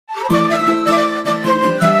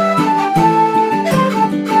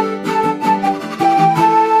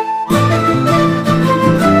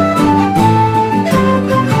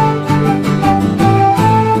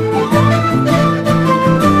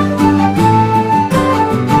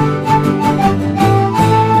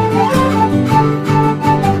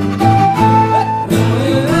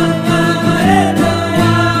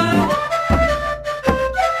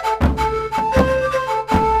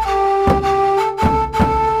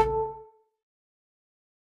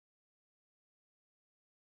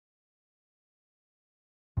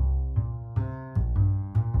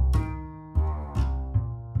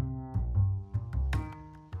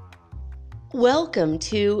Welcome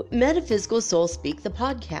to Metaphysical Soul Speak, the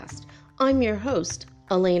podcast. I'm your host,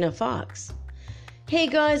 Elena Fox. Hey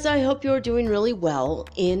guys, I hope you're doing really well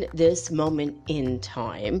in this moment in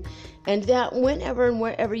time, and that whenever and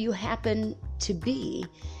wherever you happen to be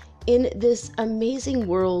in this amazing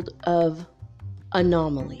world of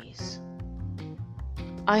anomalies.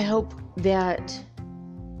 I hope that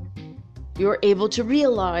you're able to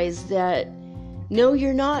realize that no,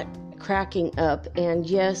 you're not cracking up, and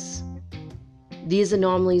yes, these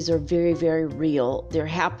anomalies are very, very real. They're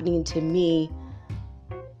happening to me.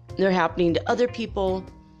 They're happening to other people.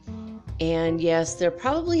 And yes, they're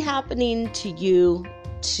probably happening to you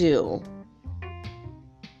too.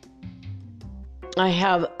 I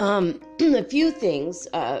have a few things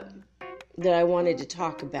that I wanted to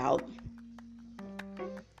talk about.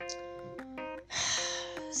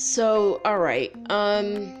 So, all right.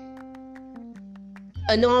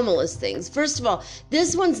 Anomalous things. First of all,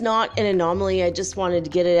 this one's not an anomaly. I just wanted to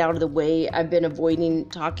get it out of the way. I've been avoiding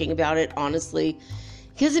talking about it, honestly,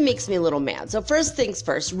 because it makes me a little mad. So first things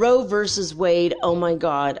first, Roe versus Wade. Oh my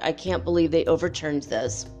God, I can't believe they overturned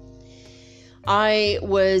this. I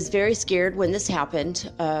was very scared when this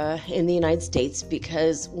happened in the United States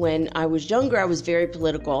because when I was younger, I was very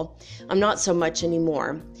political. I'm not so much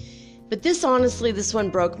anymore. But this, honestly, this one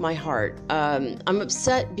broke my heart. I'm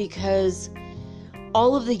upset because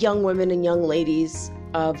all of the young women and young ladies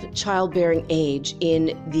of childbearing age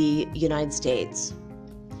in the United States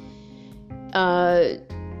are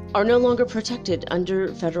no longer protected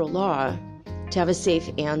under federal law to have a safe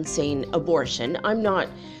and sane abortion. I'm not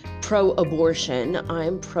pro-abortion.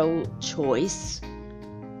 I'm pro-choice.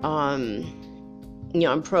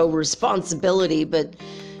 I'm pro-responsibility, but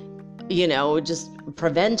just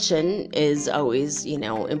prevention is always,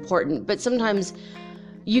 important. But sometimes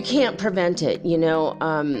you can't prevent it,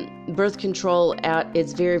 birth control at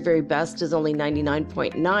its very, very best is only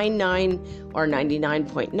 99.99 or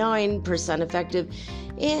 99.9% effective.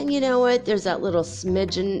 And you know what? There's that little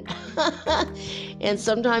smidgen. And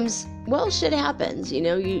sometimes, shit happens.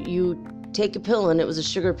 You take a pill and it was a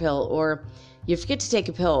sugar pill, or you forget to take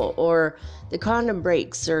a pill, or the condom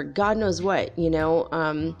breaks, or God knows what,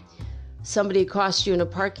 somebody accosts you in a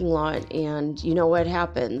parking lot and you know what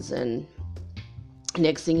happens, and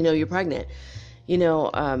next thing you know, you're pregnant.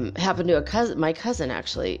 Happened to my cousin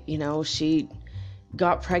actually. She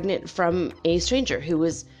got pregnant from a stranger who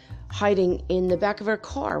was hiding in the back of her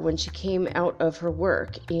car when she came out of her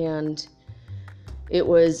work, and it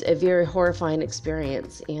was a very horrifying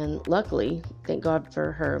experience. And luckily, thank God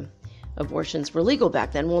for her, abortions were legal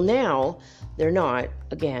back then. Well, now they're not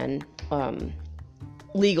again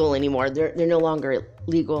legal anymore. They're no longer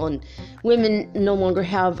legal, and women no longer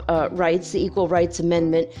have rights. The Equal Rights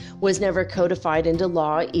Amendment was never codified into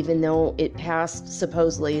law, even though it passed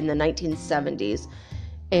supposedly in the 1970s,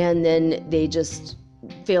 and then they just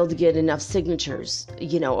failed to get enough signatures,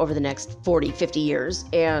 over the next 40, 50 years,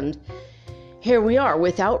 and here we are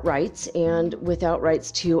without rights, and without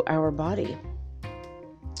rights to our body,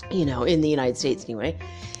 in the United States anyway,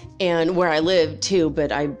 and where I live too,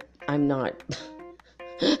 but I'm not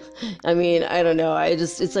I mean, I don't know.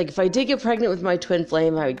 It's like if I did get pregnant with my twin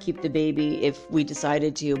flame, I would keep the baby if we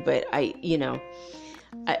decided to. But I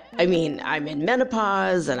mean, I'm in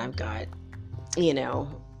menopause and I've got,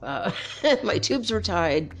 my tubes were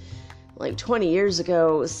tied like 20 years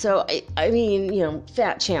ago. So I mean,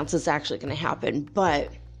 fat chance it's actually going to happen.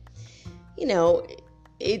 But,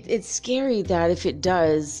 it's scary that if it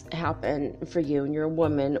does happen for you and you're a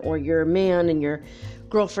woman, or you're a man and your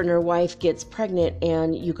girlfriend or wife gets pregnant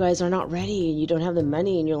and you guys are not ready and you don't have the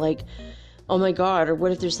money and you're like, oh my God, or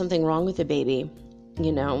what if there's something wrong with the baby,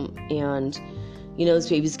 and this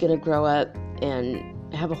baby's going to grow up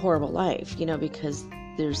and have a horrible life, because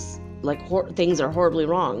there's like things are horribly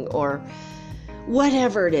wrong, or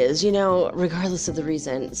whatever it is, regardless of the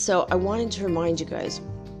reason. So I wanted to remind you guys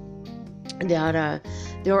that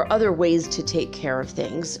there are other ways to take care of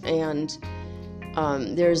things. And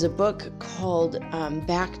there's a book called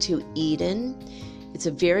Back to Eden. It's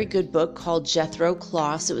a very good book called Jethro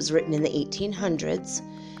Kloss. It was written in the 1800s.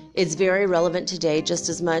 It's very relevant today, just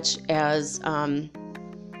as much as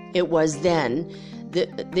it was then.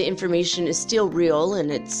 The information is still real,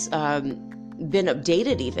 and it's been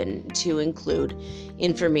updated even to include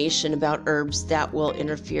information about herbs that will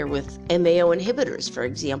interfere with MAO inhibitors, for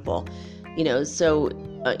example.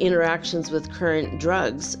 Interactions with current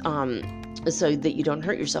drugs, so that you don't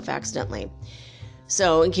hurt yourself accidentally.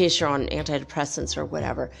 So in case you're on antidepressants or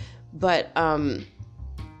whatever. But,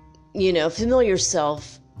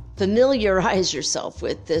 familiarize yourself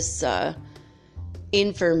with this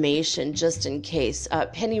information just in case.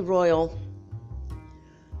 Pennyroyal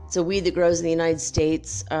It's a weed that grows in the United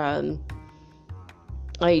States. I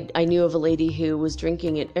knew of a lady who was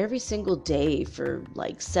drinking it every single day for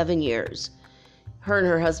like 7 years. Her and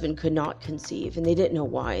her husband could not conceive, and they didn't know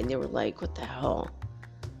why, and they were like, what the hell?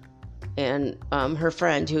 And her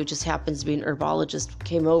friend, who just happens to be an herbologist,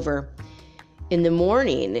 came over in the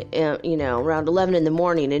morning, around 11 in the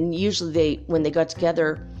morning, and usually when they got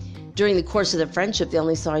together, during the course of their friendship, they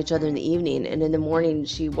only saw each other in the evening, and in the morning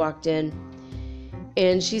she walked in,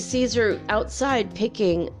 and she sees her outside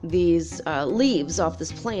picking these leaves off this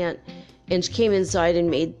plant, and she came inside and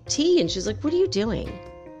made tea, and she's like, what are you doing?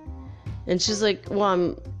 And she's like, well,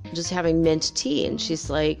 I'm just having mint tea. And she's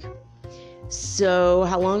like, so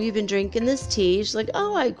how long have you been drinking this tea? She's like,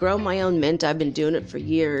 oh, I grow my own mint. I've been doing it for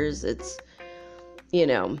years. It's,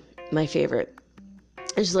 my favorite.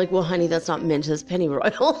 And she's like, well, honey, that's not mint, that's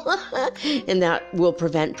pennyroyal. And that will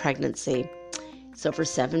prevent pregnancy. So for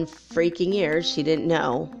 7 freaking years, she didn't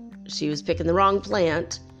know. She was picking the wrong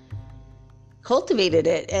plant, cultivated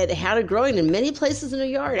it, and had it growing in many places in her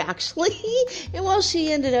yard, actually. And well,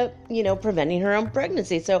 she ended up, preventing her own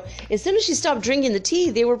pregnancy. So as soon as she stopped drinking the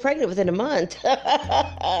tea, they were pregnant within a month.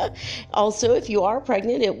 Also, if you are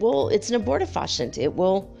pregnant, it's an abortifacient. It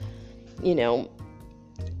will,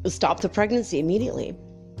 stop the pregnancy immediately.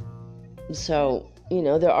 So,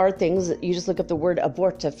 there are things that you just look up the word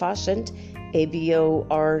abortifacient,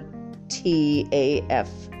 ABORTAF,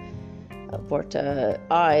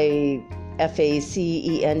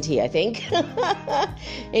 FACENT, I think.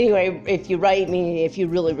 Anyway, if you write me, if you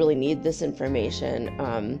really, really need this information,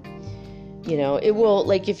 it will,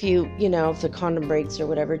 like if the condom breaks or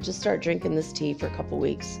whatever, just start drinking this tea for a couple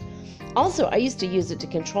weeks. Also, I used to use it to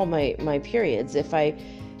control my periods. If I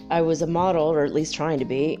was a model, or at least trying to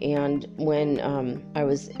be, and when I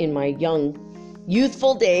was in my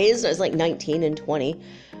youthful days, I was like 19 and 20,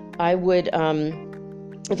 I would,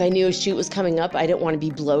 if I knew a shoot was coming up, I didn't want to be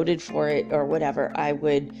bloated for it or whatever, I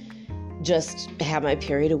would just have my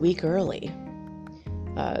period a week early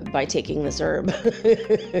by taking this herb.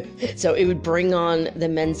 So it would bring on the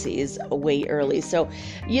menses way early. So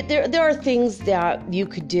there are things that you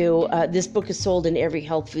could do. This book is sold in every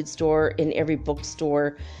health food store, in every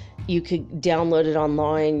bookstore. You could download it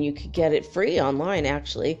online. You could get it free online,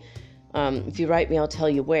 actually. If you write me, I'll tell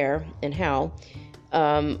you where and how.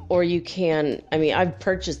 Or you can, I've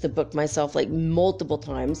purchased the book myself like multiple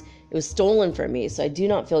times. It was stolen from me, so I do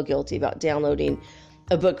not feel guilty about downloading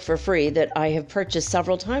a book for free that I have purchased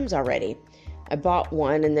several times already. I bought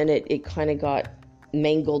one, and then it kind of got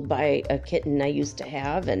mangled by a kitten I used to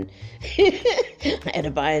have, and I had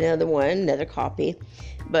to buy another copy.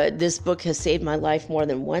 But this book has saved my life more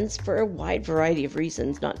than once for a wide variety of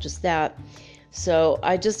reasons, not just that. So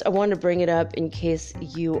I want to bring it up in case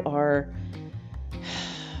you are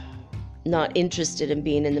not interested in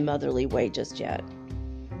being in the motherly way just yet,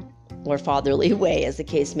 or fatherly way, as the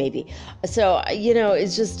case may be. So,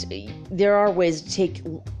 it's just, there are ways to take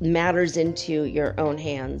matters into your own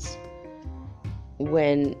hands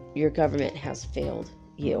when your government has failed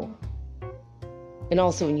you. And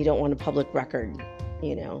also when you don't want a public record,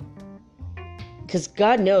 because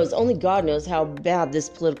only God knows how bad this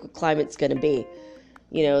political climate's going to be.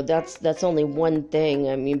 That's only one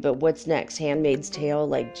thing. But what's next? Handmaid's Tale?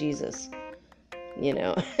 Like, Jesus.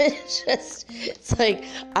 It's like,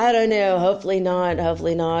 I don't know. Hopefully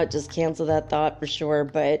not. Just cancel that thought for sure.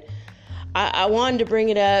 But I wanted to bring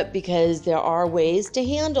it up because there are ways to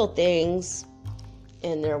handle things,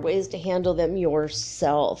 and there are ways to handle them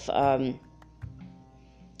yourself.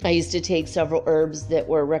 I used to take several herbs that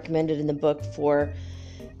were recommended in the book for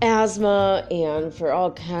asthma and for all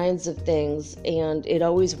kinds of things, and it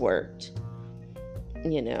always worked.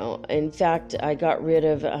 In fact, I got rid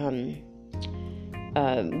of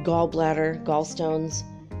gallstones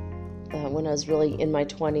when I was really in my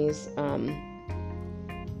 20s.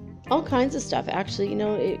 All kinds of stuff. Actually,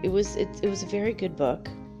 it was a very good book.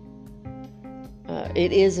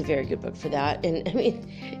 It is a very good book for that. And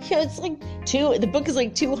it's like the book is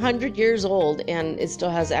like 200 years old, and it still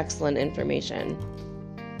has excellent information.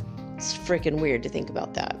 It's freaking weird to think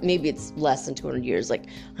about that. Maybe it's less than 200 years, like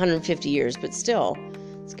 150 years, but still,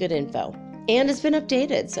 it's good info. And it's been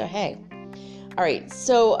updated, so hey. All right,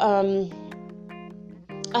 so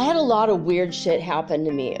I had a lot of weird shit happen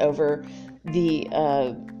to me over the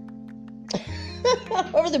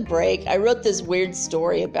over the break. I wrote this weird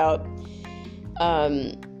story about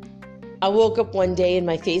I woke up one day and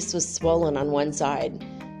my face was swollen on one side.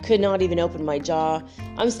 Could not even open my jaw.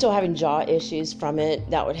 I'm still having jaw issues from it.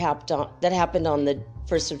 That happened on the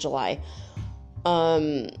 1st of July.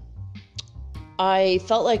 I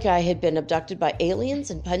felt like I had been abducted by aliens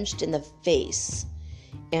and punched in the face.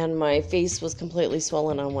 and my face was completely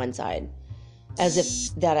swollen on one side, as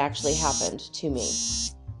if that actually happened to me.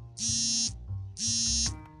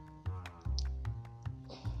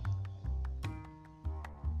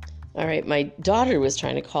 All right, my daughter was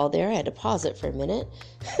trying to call there. I had to pause it for a minute.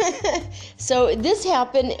 So this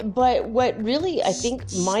happened, but what really I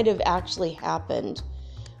think might have actually happened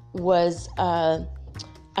was I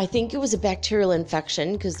think it was a bacterial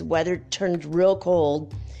infection because the weather turned real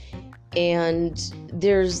cold, and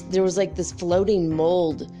there was like this floating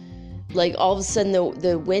mold. Like all of a sudden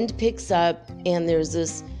the wind picks up and there's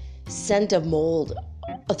this scent of mold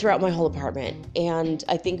throughout my whole apartment, and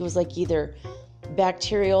I think it was like either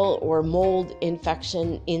bacterial or mold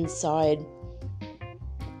infection inside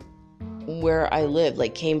where I live,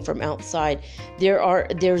 like came from outside.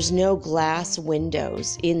 There's no glass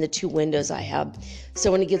windows in the 2 windows I have.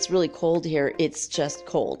 So when it gets really cold here, it's just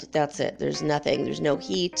cold. That's it. There's nothing. There's no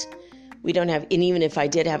heat. We don't have, and even if I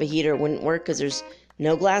did have a heater, it wouldn't work because there's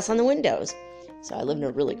no glass on the windows. So I live in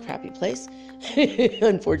a really crappy place,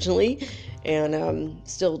 unfortunately, and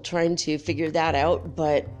still trying to figure that out.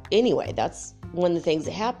 But anyway, that's one of the things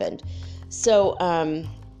that happened. So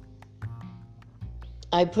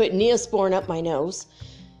I put Neosporin up my nose,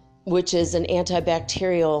 which is an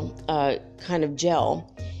antibacterial kind of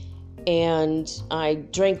gel. And I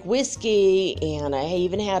drank whiskey, and I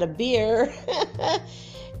even had a beer.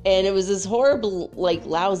 And it was this horrible, like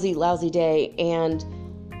lousy day. And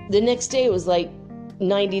the next day it was like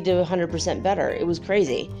 90 to 100% better. It was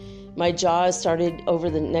crazy. My jaw started, over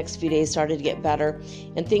the next few days, started to get better,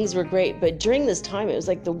 and things were great. But during this time, it was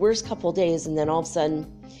like the worst couple of days. And then all of a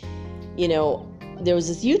sudden, there was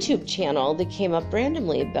this YouTube channel that came up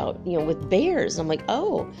randomly about, with bears. I'm like,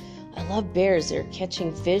 oh, I love bears. They're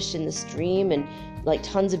catching fish in the stream and like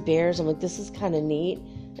tons of bears. I'm like, this is kind of neat.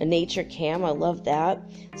 A nature cam. I love that.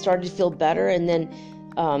 Started to feel better. And then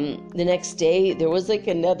the next day there was like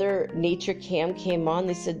another nature cam came on.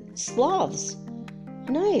 They said sloths.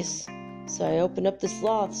 Nice. So I opened up the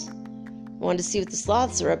sloths. I wanted to see what the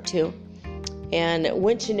sloths are up to. And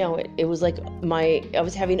wouldn't you know it, it was like I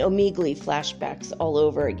was having Omegle flashbacks all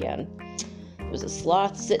over again. There was a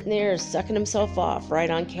sloth sitting there sucking himself off right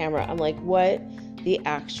on camera. I'm like, what the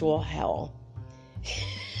actual hell?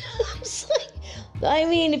 I was like, I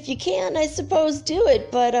mean, if you can, I suppose do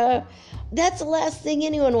it. But that's the last thing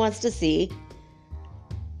anyone wants to see.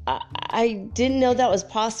 I didn't know that was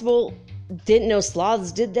possible. Didn't know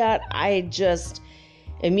sloths did that. I just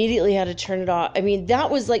immediately had to turn it off. I mean, that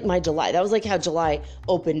was like my July. That was like how July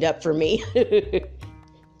opened up for me.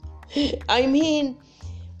 I mean,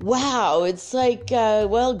 wow. It's like,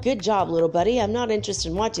 well, good job, little buddy. I'm not interested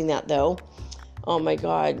in watching that, though. Oh, my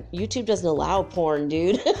God. YouTube doesn't allow porn,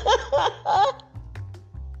 dude.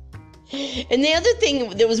 And the other thing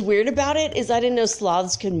that was weird about it is I didn't know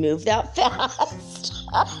sloths could move that fast.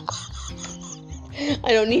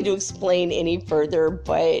 I don't need to explain any further,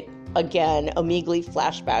 but again, Omegle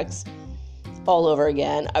flashbacks all over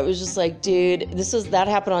again. I was just like, dude, that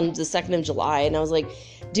happened on the 2nd of July, and I was like,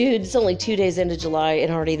 dude, it's only 2 days into July,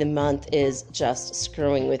 and already the month is just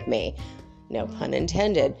screwing with me. No pun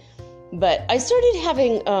intended. But I started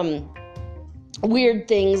having weird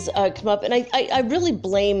things come up, and I really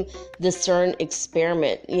blame the CERN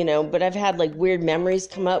experiment, but I've had like weird memories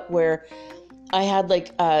come up where I had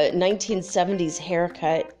like a 1970s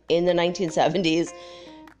haircut in the 1970s.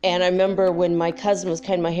 And I remember when my cousin was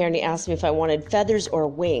cutting my hair and he asked me if I wanted feathers or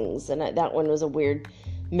wings. And that one was a weird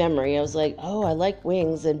memory. I was like, oh, I like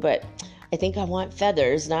wings, but I think I want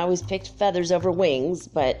feathers. And I always picked feathers over wings,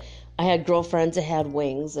 but I had girlfriends that had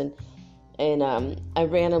wings. And I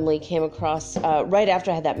randomly came across, right after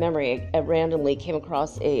I had that memory, I randomly came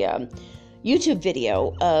across a YouTube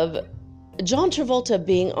video of John Travolta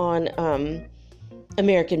being on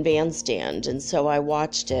American Bandstand. And so I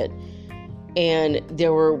watched it. And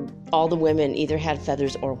there were, all the women either had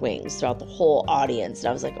feathers or wings throughout the whole audience. And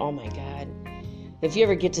I was like, oh my God. If you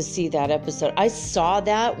ever get to see that episode, I saw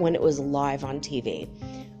that when it was live on TV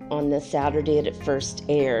on the Saturday that it first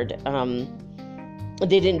aired.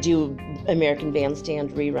 They didn't do American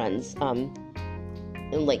Bandstand reruns.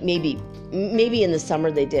 And like maybe in the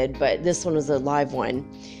summer they did, but this one was a live one.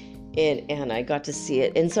 And I got to see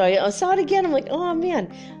it. And so I saw it again. I'm like, oh, man.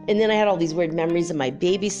 And then I had all these weird memories of my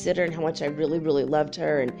babysitter and how much I really, really loved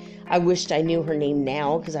her. And I wished I knew her name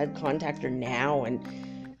now because I'd contact her now and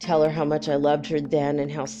tell her how much I loved her then and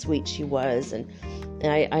how sweet she was. And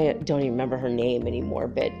I don't even remember her name anymore,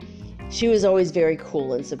 but she was always very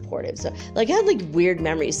cool and supportive. So like I had like weird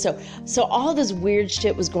memories. So all this weird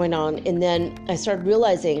shit was going on. And then I started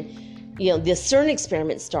realizing, the CERN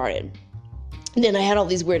experiment started. And then I had all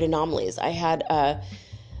these weird anomalies. I had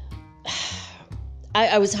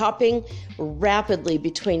I was hopping rapidly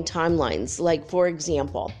between timelines. Like, for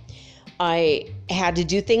example, I had to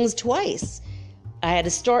do things twice. I had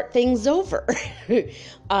to start things over.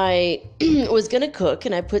 I was going to cook,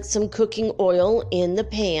 and I put some cooking oil in the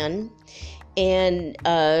pan, and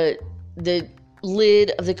the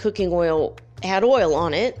lid of the cooking oil had oil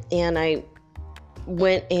on it, and I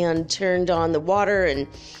went and turned on the water and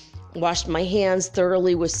washed my hands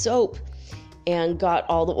thoroughly with soap and got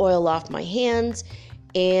all the oil off my hands,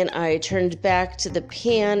 and I turned back to the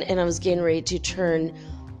pan, and I was getting ready to turn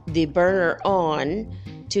the burner on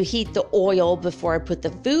to heat the oil before I put the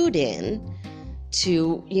food in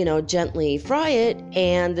to, gently fry it.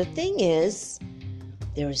 And the thing is,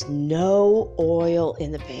 there was no oil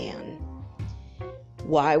in the pan.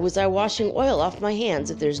 Why was I washing oil off my hands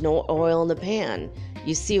if there's no oil in the pan?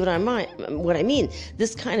 You see what I mean?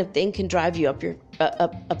 This kind of thing can drive you up your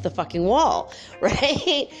up the fucking wall,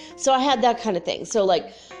 right? So I had that kind of thing. So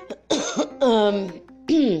like,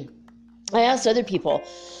 I asked other people,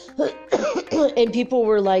 and people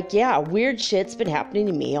were like, yeah, weird shit's been happening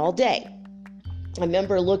to me all day. I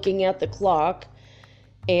remember looking at the clock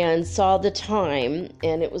and saw the time,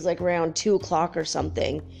 and it was like around 2:00 or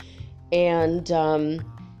something. And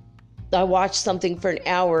I watched something for an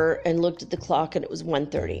hour and looked at the clock, and it was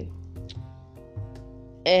 1:30.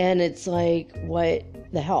 And it's like, what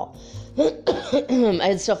the hell? I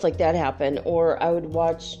had stuff like that happen. Or I would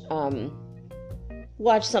watch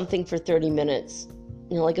something for 30 minutes,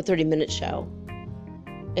 like a 30-minute show,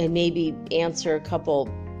 and maybe answer a couple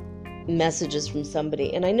messages from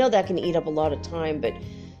somebody. And I know that can eat up a lot of time, but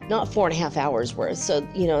not 4.5 hours worth. So,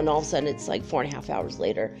 and all of a sudden it's like 4.5 hours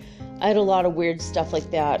later. I had a lot of weird stuff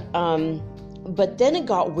like that. But then it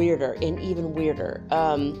got weirder and even weirder.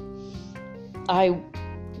 I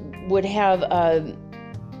would have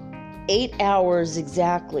 8 hours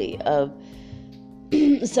exactly of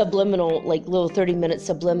subliminal, like little 30-minute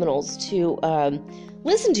subliminals to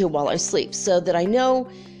listen to while I sleep, so that I know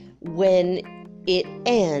when it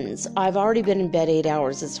ends, I've already been in bed 8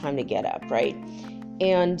 hours, it's time to get up, right?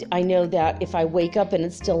 And I know that if I wake up and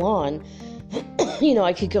it's still on,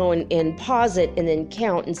 I could go and pause it and then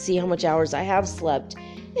count and see how much hours I have slept.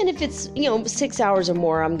 And if it's, 6 hours or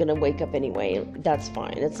more, I'm going to wake up anyway. That's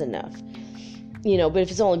fine. It's enough. But if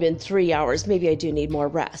it's only been 3 hours, maybe I do need more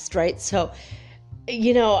rest, right? So,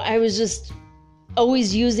 I was just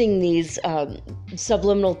always using these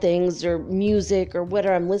subliminal things or music or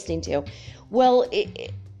whatever I'm listening to. Well,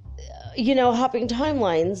 hopping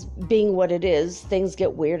timelines being what it is, things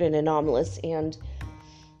get weird and anomalous. And,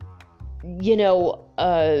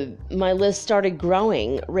 my list started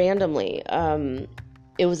growing randomly.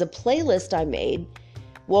 It was a playlist I made,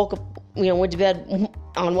 woke up, went to bed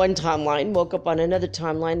on one timeline, woke up on another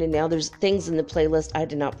timeline, and now there's things in the playlist I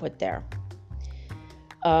did not put there.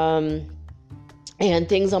 And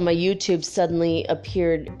things on my YouTube suddenly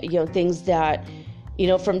appeared, things that,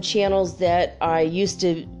 from channels that I used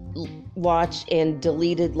to watch and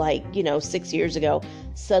deleted 6 years ago.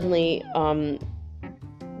 Suddenly,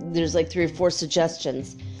 there's like 3 or 4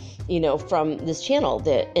 suggestions, from this channel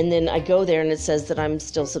and then I go there and it says that I'm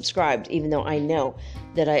still subscribed, even though I know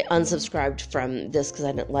that I unsubscribed from this because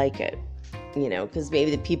I didn't like it, because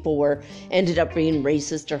maybe the people ended up being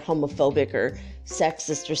racist or homophobic or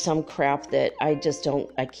sexist or some crap that I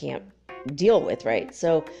can't deal with, right?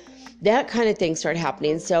 So that kind of thing started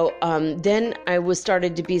happening. So then I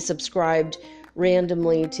started to be subscribed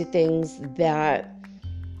randomly to things that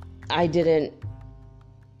I didn't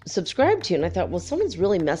subscribe to, and I thought, well, someone's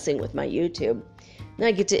really messing with my YouTube. And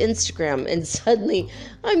I get to Instagram, and suddenly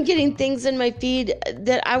I'm getting things in my feed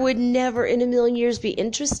that I would never in a million years be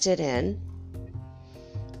interested in.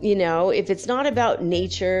 If it's not about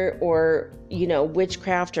nature or,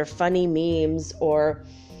 witchcraft or funny memes or,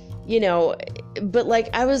 but like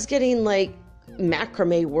I was getting like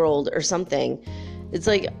macrame world or something. It's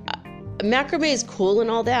like macrame is cool and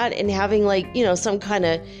all that, and having like, some kind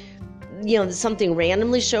of, something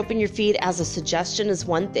randomly show up in your feed as a suggestion is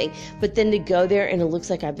one thing, but then to go there and it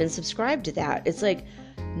looks like I've been subscribed to that. It's like,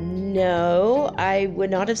 no, I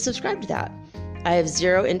would not have subscribed to that. I have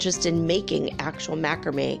zero interest in making actual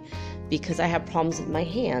macrame because I have problems with my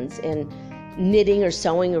hands, and knitting or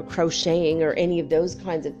sewing or crocheting or any of those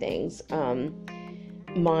kinds of things.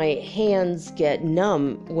 My hands get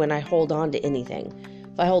numb when I hold on to anything.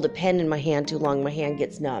 If I hold a pen in my hand too long, my hand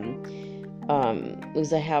gets numb.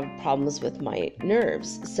 Because I have problems with my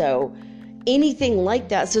nerves. So anything like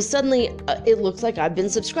that. So suddenly it looks like I've been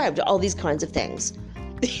subscribed to all these kinds of things.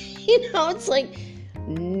 It's like,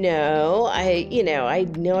 no, I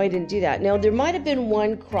know I didn't do that. Now there might have been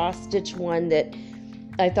one cross-stitch one that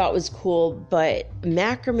I thought was cool, but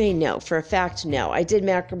macrame, no. For a fact, no. I did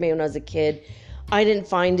macrame when I was a kid. I didn't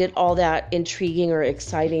find it all that intriguing or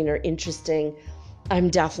exciting or interesting. I'm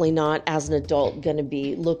definitely not, as an adult, going to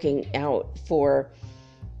be looking out for,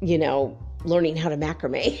 learning how to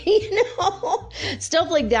macrame, stuff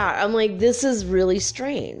like that. I'm like, this is really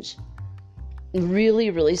strange. Really,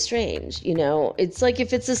 really strange. It's like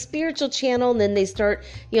if it's a spiritual channel and then they start,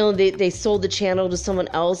 they sold the channel to someone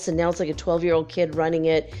else and now it's like a 12-year-old kid running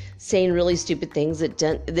it, saying really stupid things that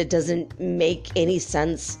doesn't make any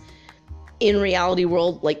sense in reality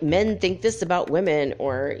world. Like, men think this about women,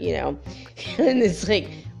 or, and it's like,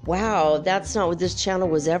 wow, that's not what this channel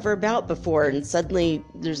was ever about before. And suddenly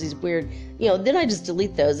there's these weird, then I just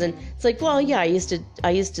delete those. And it's like, well, yeah, I used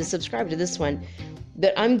to subscribe to this one,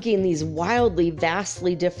 but I'm getting these wildly,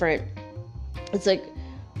 vastly different. It's like,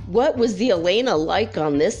 what was the Elena like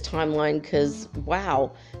on this timeline? Because,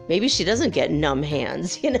 wow, maybe she doesn't get numb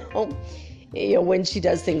hands, when she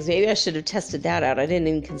does things. Maybe I should have tested that out. I didn't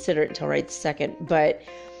even consider it until right this second. But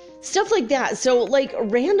stuff like that. So, like,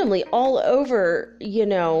 randomly all over,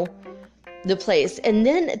 the place. And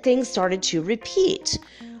then things started to repeat.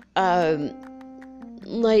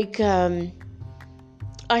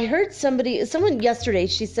 I heard someone yesterday,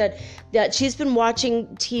 she said that she's been watching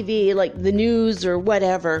TV, like the news or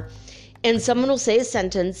whatever, and someone will say a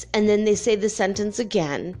sentence and then they say the sentence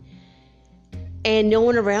again, and no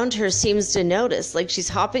one around her seems to notice. Like, she's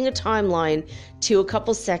hopping a timeline to a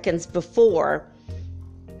couple seconds before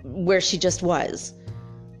where she just was,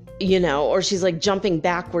 or she's like jumping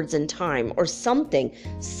backwards in time or something.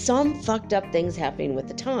 Some fucked up things happening with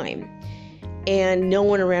the time. And no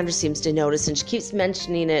one around her seems to notice. And she keeps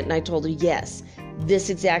mentioning it. And I told her, yes,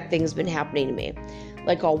 this exact thing has been happening to me.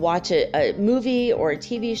 Like, I'll watch a movie or a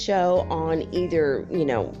TV show on either,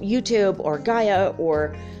 YouTube or Gaia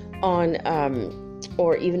or on,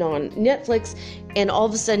 or even on Netflix. And all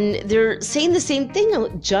of a sudden they're saying the same thing. I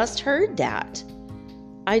just heard that.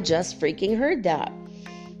 I just freaking heard that.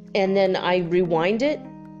 And then I rewind it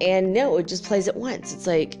and no, it just plays at once. It's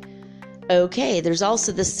like, okay, there's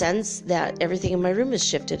also the sense that everything in my room has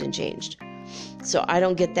shifted and changed. So I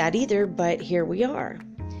don't get that either, but here we are.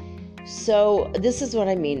 So this is what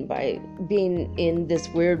I mean by being in this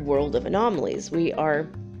weird world of anomalies. We are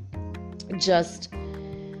just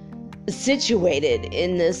situated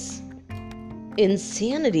in this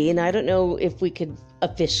insanity, and I don't know if we could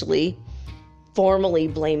officially, formally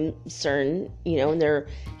blame CERN, and their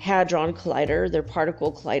Hadron Collider, their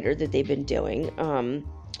particle collider that they've been doing,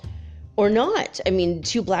 or not. I mean,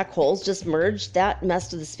 two black holes just merged. That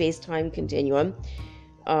messed with the space-time continuum.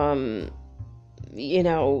 That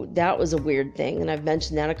was a weird thing, and I've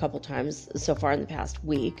mentioned that a couple times so far in the past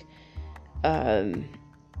week. The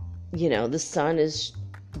sun is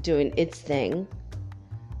doing its thing.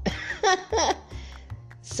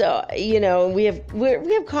 So, we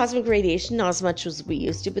have cosmic radiation, not as much as we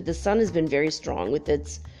used to, but the sun has been very strong with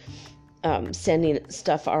its sending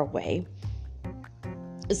stuff our way.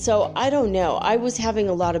 So I don't know. I was having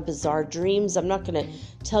a lot of bizarre dreams. I'm not going to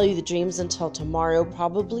tell you the dreams until tomorrow,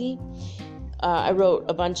 probably. I wrote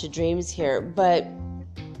a bunch of dreams here, but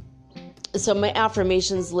so my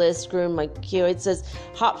affirmations list grew in my queue. It says,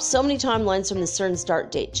 hopped so many timelines from the CERN start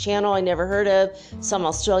date. Channel I never heard of. Some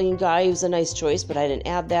Australian guy who's a nice choice, but I didn't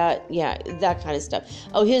add that. Yeah, that kind of stuff.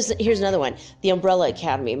 Oh, here's another one. The Umbrella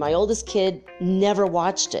Academy. My oldest kid never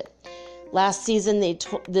watched it. Last season,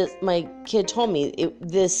 my kid told me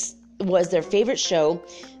this was their favorite show.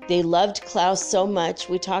 They loved Klaus so much.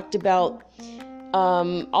 We talked about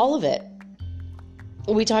all of it.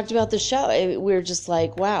 We talked about the show. We were just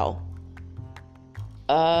like, wow.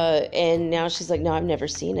 And now she's like, no, I've never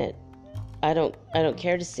seen it. I don't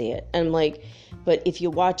care to see it. And I'm like, but if you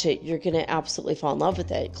watch it, you're going to absolutely fall in love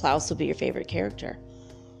with it. Klaus will be your favorite character.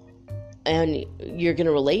 And you're going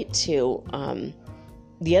to relate to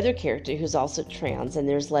the other character who's also trans. And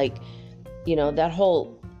there's like, that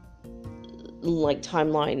whole like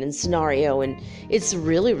timeline and scenario. And it's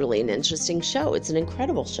really, really an interesting show. It's an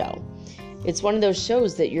incredible show. It's one of those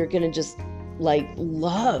shows that you're going to just like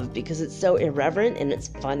love because it's so irreverent and it's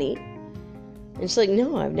funny. And she's like,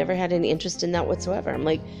 no, I've never had any interest in that whatsoever. I'm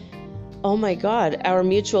like, oh my God, our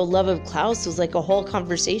mutual love of Klaus was like a whole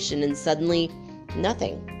conversation and suddenly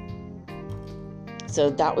nothing.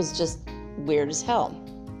 So that was just weird as hell.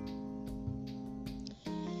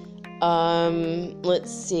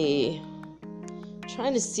 Let's see.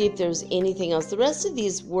 Trying to see if there's anything else. The rest of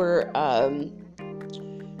these were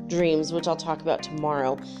dreams, which I'll talk about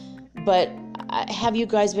tomorrow. But have you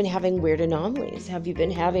guys been having weird anomalies? Have you been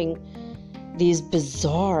having these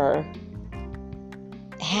bizarre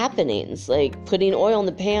happenings, like putting oil in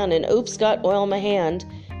the pan and oops, got oil in my hand.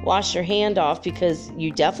 Wash your hand off because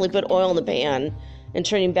you definitely put oil in the pan, and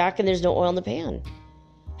turning back and there's no oil in the pan.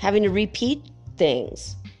 Having to repeat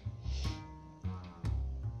things.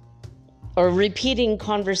 Or repeating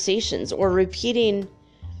conversations, or repeating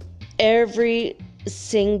every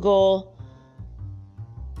single,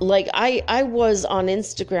 like I was on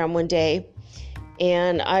Instagram one day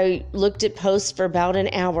and I looked at posts for about an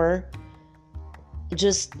hour,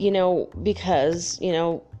 just, because,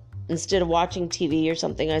 instead of watching TV or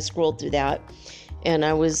something, I scrolled through that, and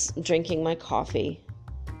I was drinking my coffee.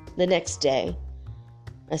 The next day,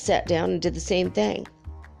 I sat down and did the same thing.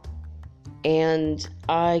 And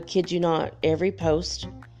I kid you not, every post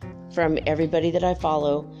from everybody that I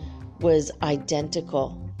follow was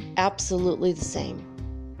identical, absolutely the same.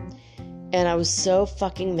 And I was so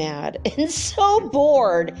fucking mad and so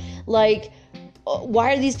bored. Like,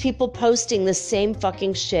 why are these people posting the same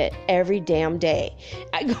fucking shit every damn day?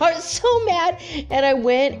 I got so mad, and I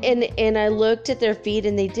went and I looked at their feed,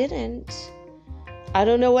 and they didn't. I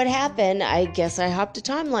don't know what happened. I guess I hopped a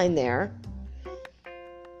timeline there.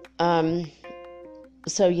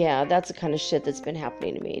 So yeah, that's the kind of shit that's been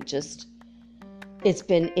happening to me. Just, it's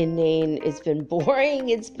been inane, it's been boring,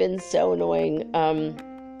 it's been so annoying.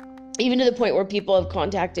 Even to the point where people have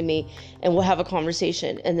contacted me and we'll have a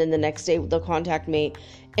conversation, and then the next day they'll contact me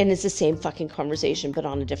and it's the same fucking conversation but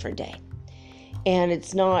on a different day. And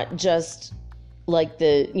it's not just like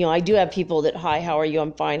I do have people that, hi, how are you?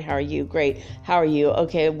 I'm fine. How are you? Great. How are you?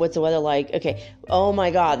 Okay. What's the weather like? Okay. Oh my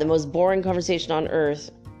God, the most boring conversation on earth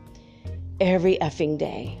every effing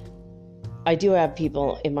day. I do have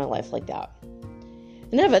people in my life like that.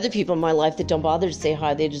 And I have other people in my life that don't bother to say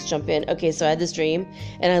hi. They just jump in. Okay, so I had this dream,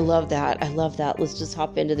 and I love that. Let's just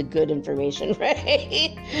hop into the good information, right?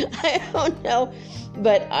 I don't know.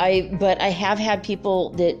 But I have had people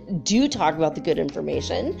that do talk about the good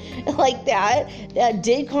information like that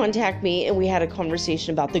did contact me, and we had a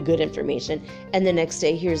conversation about the good information. And the next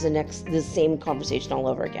day, here's the same conversation all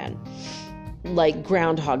over again. Like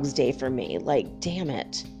Groundhog's Day for me. Like, damn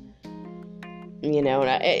it. And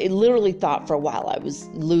I literally thought for a while I was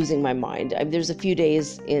losing my mind. There's a few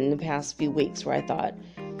days in the past few weeks where I thought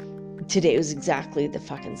today was exactly the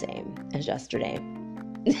fucking same as yesterday.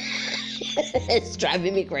 It's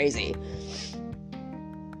driving me crazy.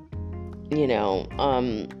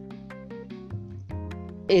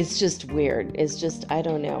 It's just weird. It's just, I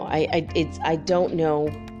don't know. I don't know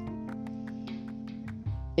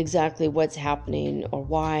exactly what's happening or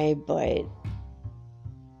why, but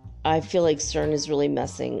I feel like CERN is really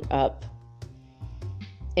messing up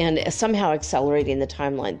and somehow accelerating the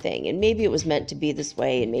timeline thing. And maybe it was meant to be this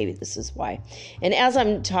way, and maybe this is why. And as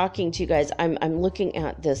I'm talking to you guys, I'm looking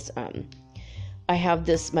at this. I have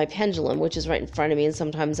my pendulum, which is right in front of me, and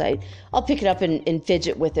sometimes I'll pick it up and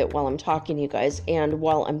fidget with it while I'm talking to you guys. And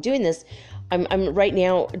while I'm doing this, I'm right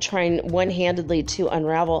now trying one-handedly to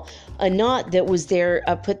unravel a knot that was there,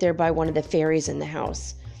 put there by one of the fairies in the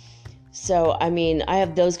house. So, I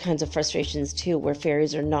have those kinds of frustrations too, where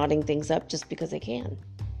fairies are knotting things up just because they can.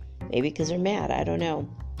 Maybe because they're mad, I don't know.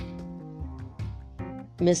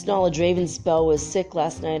 Miss Knowledge Ravenspell was sick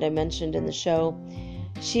last night, I mentioned in the show.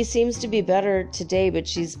 She seems to be better today, but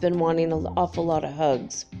she's been wanting an awful lot of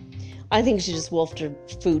hugs. I think she just wolfed her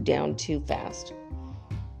food down too fast.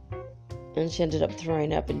 And she ended up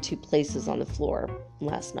throwing up in 2 places on the floor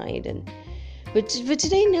last night, But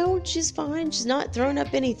today, no, she's fine. She's not throwing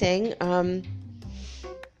up anything.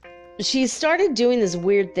 She started doing this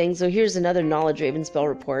weird thing. So here's another Knowledge Ravenspell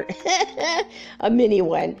report. A mini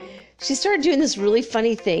one. She started doing this really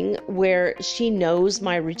funny thing where she knows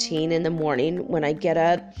my routine in the morning when I get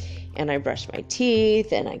up and I brush my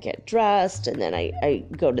teeth and I get dressed and then I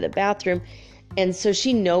go to the bathroom. And so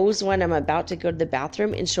she knows when I'm about to go to the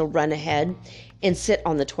bathroom, and she'll run ahead and sit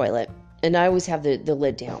on the toilet. And I always have the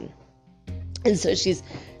lid down. And so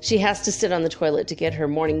she has to sit on the toilet to get her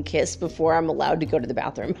morning kiss before I'm allowed to go to the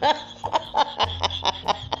bathroom.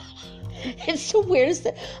 It's the weirdest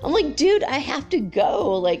thing. I'm like, dude, I have to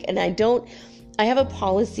go. And I have a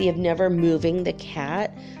policy of never moving the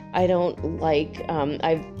cat. I don't like,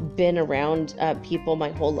 I've been around people my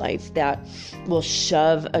whole life that will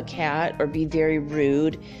shove a cat or be very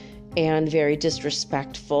rude and very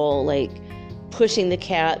disrespectful, like pushing the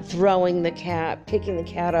cat, throwing the cat, picking the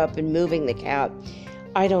cat up and moving the cat.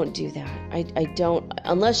 I don't do that. I don't,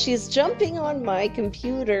 unless she's jumping on my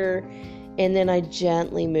computer, and then I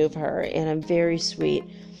gently move her, and I'm very sweet.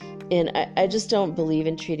 And I just don't believe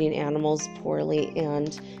in treating animals poorly.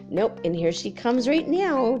 And nope, and here she comes right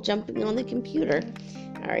now, jumping on the computer.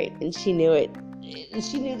 All right, and she knew it.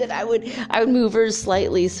 she knew that I would move her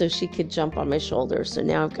slightly so she could jump on my shoulder. So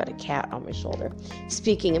now I've got a cat on my shoulder.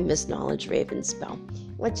 Speaking of Miss Knowledge Ravenspell,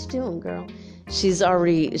 what you doing, girl? She's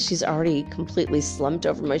already completely slumped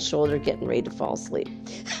over my shoulder, getting ready to fall asleep.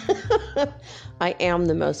 I am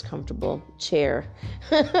the most comfortable chair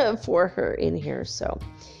for her in here. So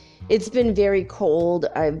it's been very cold.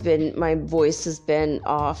 My voice has been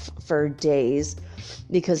off for days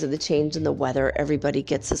because of the change in the weather. Everybody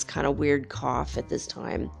gets this kind of weird cough at this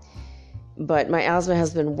time. But my asthma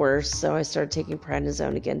has been worse, so I started taking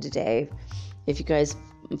prednisone again today. If you guys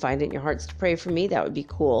find it in your hearts to pray for me, that would be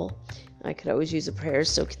cool. I could always use a prayer,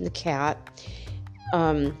 so can the cat.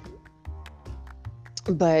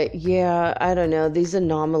 But yeah, I don't know. These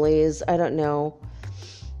anomalies, I don't know.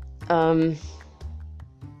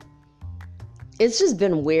 It's just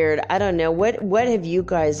been weird. I don't know. What have you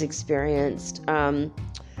guys experienced?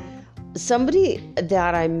 Somebody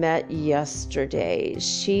that I met yesterday,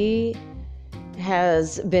 she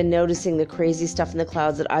has been noticing the crazy stuff in the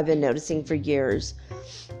clouds that I've been noticing for years.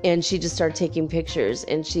 And she just started taking pictures,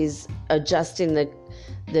 and she's adjusting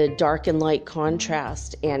the dark and light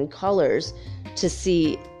contrast and colors to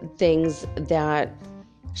see things that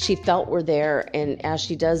she felt were there. And as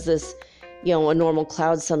she does this, a normal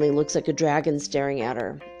cloud suddenly looks like a dragon staring at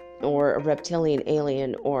her, or a reptilian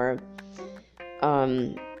alien, or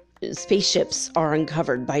spaceships are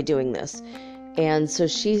uncovered by doing this. And so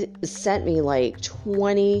she sent me like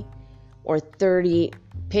 20 or 30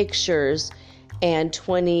 pictures and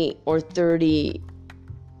 20 or 30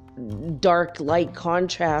 dark light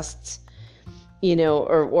contrasts,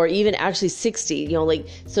 or even actually 60,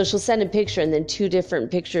 so she'll send a picture and then 2 different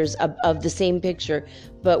pictures of the same picture,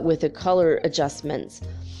 but with the color adjustments.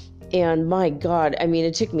 And my God,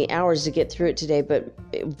 it took me hours to get through it today, but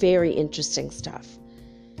very interesting stuff.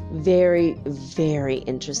 Very, very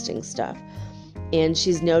interesting stuff. And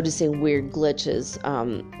she's noticing weird glitches,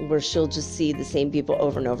 where she'll just see the same people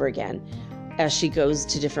over and over again as she goes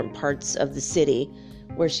to different parts of the city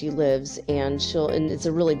where she lives, and it's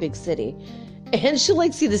a really big city. And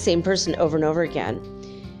she'll see the same person over and over again.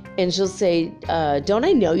 And she'll say, don't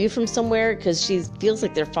I know you from somewhere? Because she feels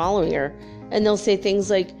like they're following her. And they'll say things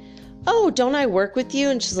like, oh, don't I work with you?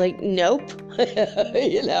 And she's like, nope.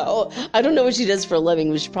 I don't know what she does for a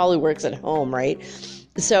living, but she probably works at home, right?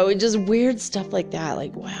 So just weird stuff like that.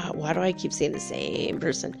 Like, wow, why do I keep seeing the same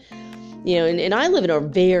person? And I live in a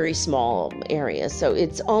very small area, so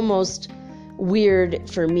it's almost weird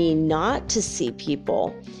for me not to see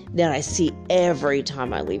people that I see every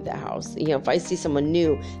time I leave the house. If I see someone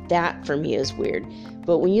new, that for me is weird.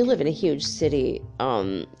 But when you live in a huge city,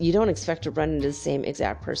 you don't expect to run into the same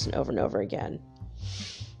exact person over and over again.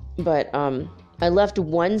 But I left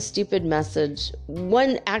one stupid message,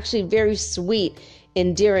 one actually very sweet,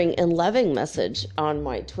 endearing, and loving message on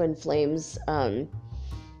my Twin Flames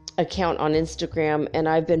account on Instagram, and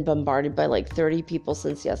I've been bombarded by like 30 people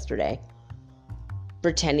since yesterday,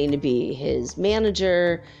 pretending to be his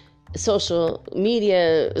manager, social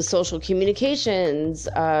media, social communications,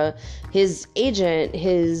 his agent,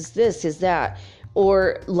 his this, his that,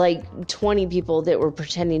 or like 20 people that were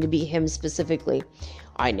pretending to be him specifically.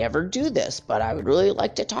 I never do this, but I would really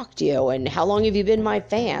like to talk to you, and how long have you been my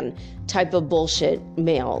fan type of bullshit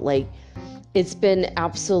mail. Like, it's been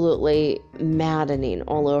absolutely maddening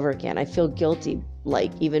all over again. I feel guilty,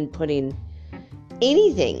 like, even putting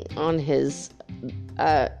anything on his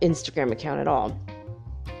Instagram account at all.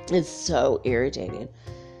 It's so irritating.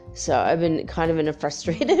 So I've been kind of in a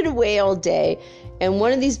frustrated way all day. And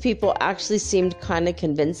one of these people actually seemed kind of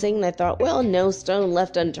convincing. And I thought, well, no stone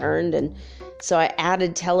left unturned. And so I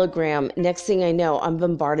added Telegram. Next thing I know, I'm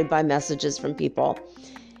bombarded by messages from people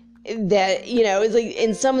that, it's like,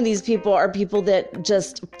 and some of these people are people that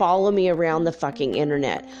just follow me around the fucking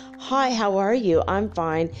internet. Hi, how are you? I'm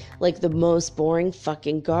fine. Like, the most boring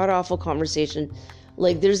fucking god-awful conversation.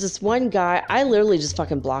 Like, there's this one guy, I literally just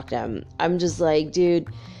fucking blocked him. I'm just like, dude,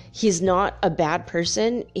 he's not a bad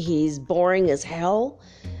person. He's boring as hell.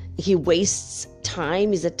 He wastes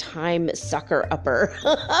time. He's a time sucker-upper.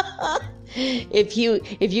 If you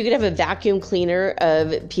could have a vacuum cleaner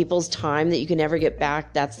of people's time that you can never get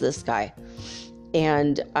back, that's this guy.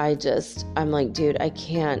 And I'm like, dude, I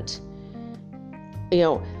can't,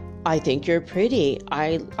 I think you're pretty.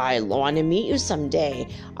 I want to meet you someday.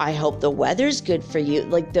 I hope the weather's good for you.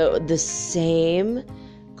 Like the same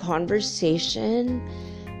conversation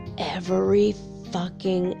every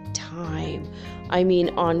fucking time. I mean,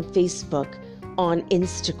 on Facebook, on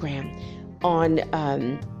Instagram, on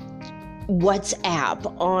WhatsApp,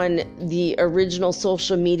 on the original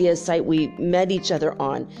social media site we met each other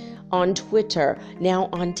on on Twitter, now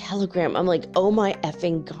on Telegram. I'm like, oh my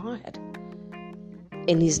effing God.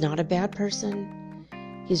 And he's not a bad person.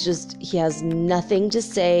 He has nothing to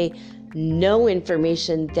say, no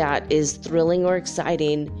information that is thrilling or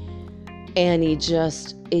exciting. And it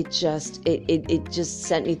just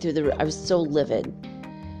sent me through the roof. I was so livid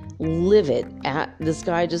at this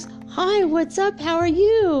guy just, hi, what's up? How are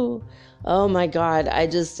you? Oh my God.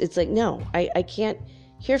 It's like, no, I can't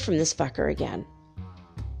hear from this fucker again.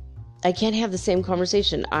 I can't have the same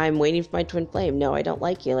conversation. I'm waiting for my twin flame. No, I don't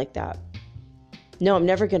like you like that. No, I'm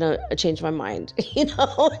never going to change my mind.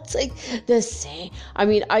 It's like the same. I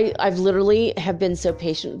mean, I've literally have been so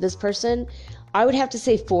patient with this person. I would have to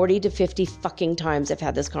say 40 to 50 fucking times I've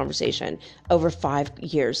had this conversation over 5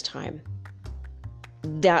 years' time.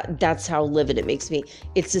 That's how livid it makes me.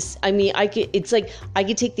 It's just, I mean, I could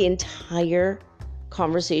take the entire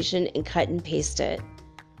conversation and cut and paste it,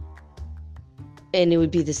 and it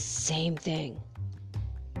would be the same thing.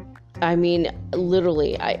 I mean,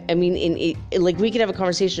 literally, like we could have a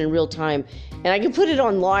conversation in real time and I could put it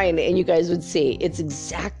online and you guys would see it's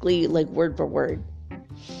exactly like word for word.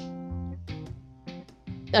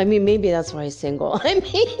 I mean, maybe that's why he's single. I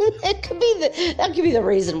mean, that could be the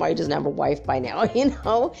reason why he doesn't have a wife by now.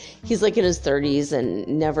 He's like in his 30s and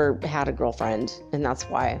never had a girlfriend, and that's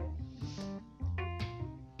why.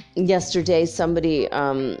 Yesterday, somebody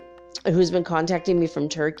who's been contacting me from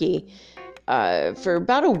Turkey for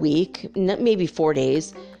about a week, maybe 4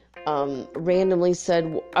 days, randomly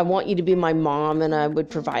said, I want you to be my mom and I would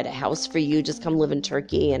provide a house for you. Just come live in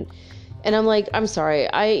Turkey. And I'm like, I'm sorry.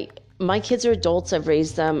 My kids are adults. I've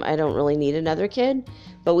raised them. I don't really need another kid,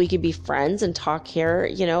 but we could be friends and talk here,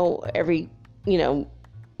 every,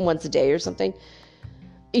 once a day or something,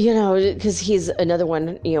 because he's another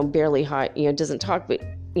one, barely hot, doesn't talk, but,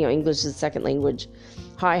 English is a second language.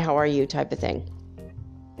 Hi, how are you type of thing.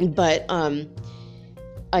 But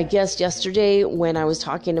I guess yesterday when I was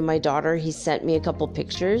talking to my daughter, he sent me a couple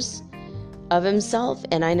pictures of himself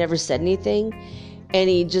and I never said anything. And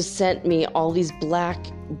he just sent me all these black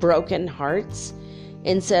broken hearts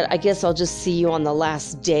and said, I guess I'll just see you on the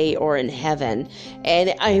last day or in heaven.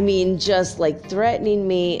 And I mean, just like threatening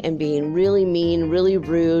me and being really mean, really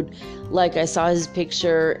rude. Like I saw his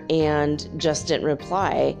picture and just didn't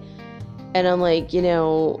reply. And I'm like,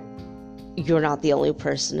 you're not the only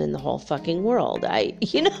person in the whole fucking world. I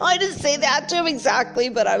didn't say that to him exactly,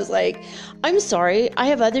 but I was like, I'm sorry. I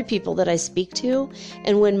have other people that I speak to.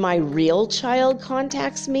 And when my real child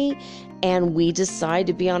contacts me and we decide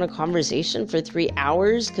to be on a conversation for 3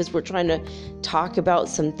 hours because we're trying to talk about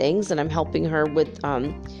some things and I'm helping her with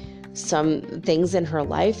some things in her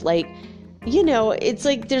life, like, it's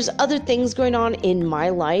like there's other things going on in my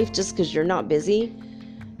life just because you're not busy.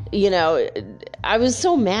 I was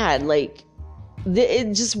so mad, like,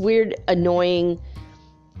 it's just weird, annoying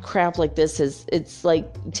crap like this it's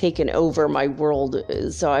like taken over my world.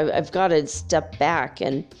 So I've got to step back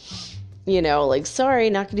and, like, sorry,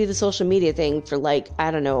 not gonna do the social media thing for like,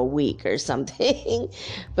 I don't know, a week or something.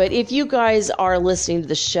 But if you guys are listening to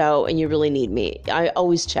the show and you really need me, I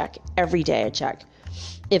always check. Every day I check.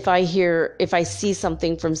 If I see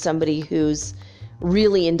something from somebody who's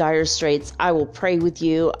really in dire straits, I will pray with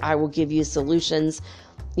you. I will give you solutions.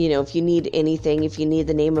 If you need anything, if you need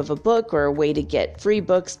the name of a book or a way to get free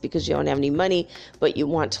books because you don't have any money, but you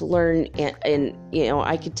want to learn, and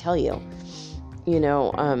I could tell you,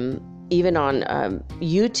 even on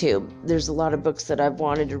YouTube, there's a lot of books that I've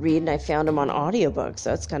wanted to read and I found them on audiobooks.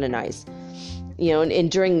 So that's kind of nice. And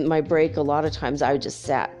during my break, a lot of times I would just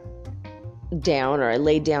sat down or I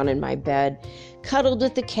laid down in my bed, cuddled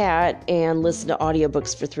with the cat and listened to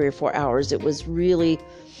audiobooks for 3 or 4 hours. It was really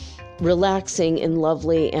relaxing and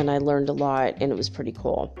lovely, and I learned a lot, and it was pretty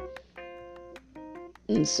cool.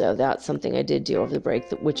 And so that's something I did do over the break,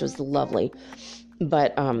 which was lovely.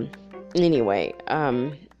 But anyway,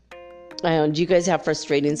 do you guys have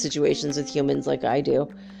frustrating situations with humans like I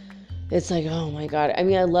do? It's like, oh my God. I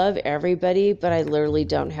mean, I love everybody, but I literally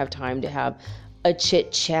don't have time to have a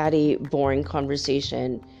chit-chatty, boring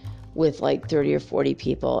conversation with like 30 or 40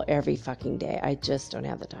 people every fucking day. I just don't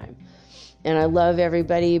have the time. And I love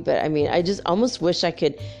everybody, but I mean, I just almost wish I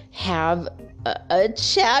could have a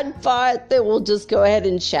chat bot that will just go ahead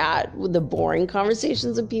and chat with the boring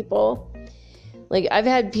conversations with people. Like, I've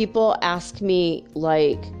had people ask me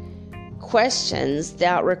like questions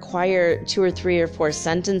that require 2 or 3 or 4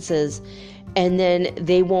 sentences, and then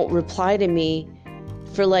they won't reply to me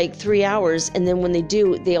for like 3 hours. And then when they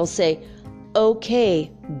do, they'll say,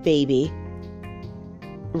 okay, baby.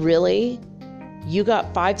 Really? You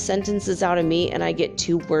got 5 sentences out of me and I get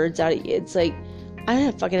 2 words out of you. It's like, I don't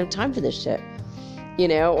have fucking have time for this shit.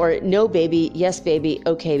 or no baby, yes baby,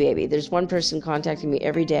 okay baby. There's one person contacting me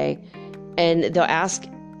every day, and they'll ask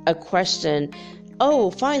a question.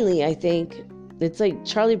 Oh, finally, I think. It's like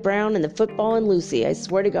Charlie Brown and the football and Lucy. I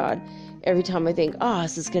swear to God, every time I think,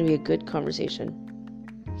 this is going to be a good conversation.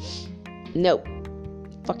 Nope.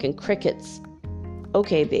 Fucking crickets.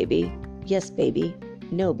 Okay, baby. Yes, baby.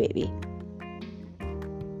 No, baby.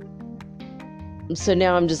 So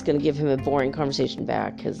now I'm just going to give him a boring conversation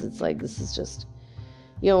back, because it's like, this is just,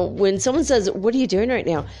 when someone says, what are you doing right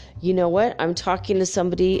now? You know what? I'm talking to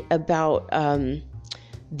somebody about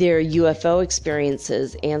their UFO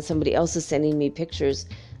experiences, and somebody else is sending me pictures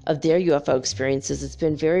of their UFO experiences. It's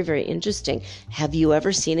been very, very interesting. Have you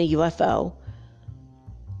ever seen a UFO?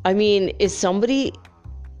 I mean, if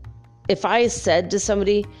I said to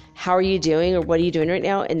somebody, how are you doing, or what are you doing right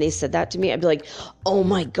now, and they said that to me, I'd be like, oh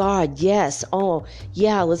my God, yes. Oh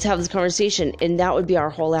yeah, let's have this conversation. And that would be our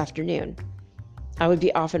whole afternoon. I would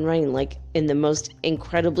be off and running, like in the most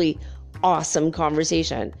incredibly awesome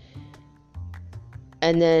conversation.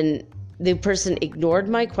 And then the person ignored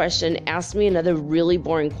my question, asked me another really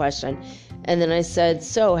boring question. And then I said,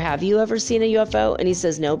 so have you ever seen a UFO? And he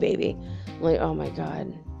says, no, baby. I'm like, oh my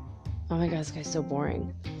God, this guy's so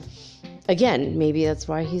boring. Again, maybe that's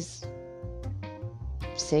why he's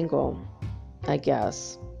single, I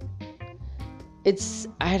guess.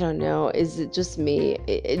 I don't know. Is it just me?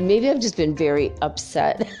 Maybe I've just been very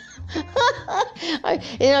upset.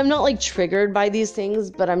 I'm not like triggered by these things,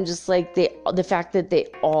 but I'm just like the fact that they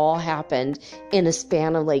all happened in a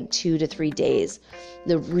span of like 2 to 3 days.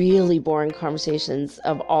 The really boring conversations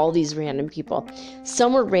of all these random people.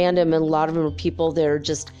 Some were random, and a lot of them were people that are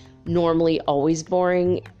just normally always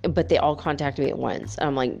boring, but they all contacted me at once.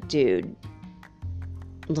 I'm like, dude,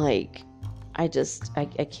 like, I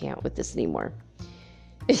can't with this anymore.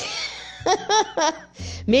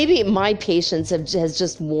 Maybe my patience has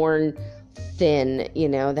just worn thin,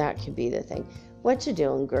 that could be the thing. What you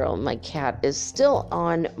doing, girl? My cat is still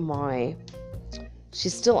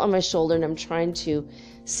she's still on my shoulder, and I'm trying to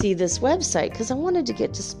see this website because I wanted to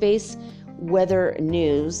get to space weather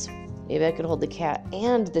news. Maybe I could hold the cat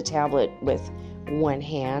and the tablet with one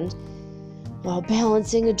hand while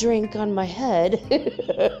balancing a drink on my head.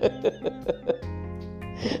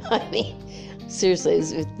 I mean, seriously,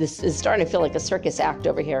 this is starting to feel like a circus act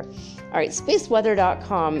over here. All right,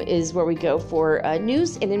 spaceweather.com is where we go for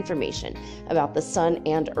news and information about the sun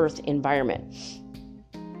and earth environment.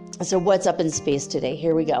 So what's up in space today?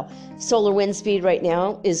 Here we go. Solar wind speed right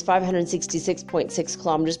now is 566.6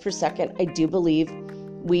 kilometers per second. I do believe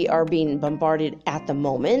we are being bombarded at the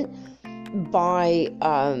moment by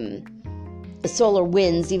solar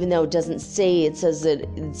winds, even though it doesn't say, it says that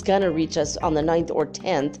it's going to reach us on the 9th or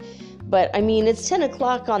 10th. But I mean, it's 10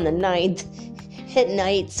 o'clock on the 9th at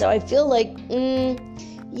night, so I feel like,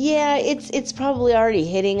 yeah, it's probably already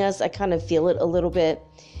hitting us. I kind of feel it a little bit.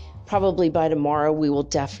 Probably by tomorrow, we will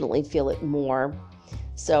definitely feel it more.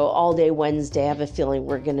 So all day Wednesday, I have a feeling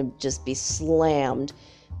we're going to just be slammed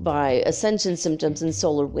by ascension symptoms and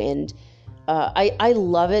solar wind. I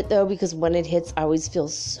love it though, because when it hits, I always feel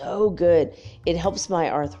so good. It helps my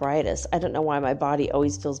arthritis. I don't know why my body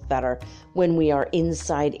always feels better when we are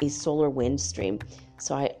inside a solar wind stream.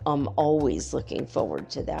 So I am always looking forward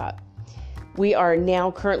to that. We are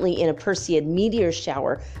now currently in a Perseid meteor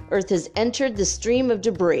shower. Earth has entered the stream of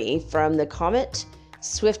debris from the comet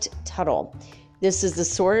Swift-Tuttle. This is the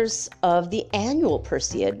source of the annual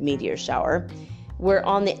Perseid meteor shower. We're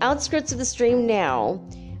on the outskirts of the stream now,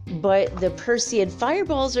 but the Perseid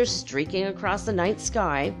fireballs are streaking across the night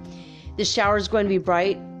sky. The shower is going to be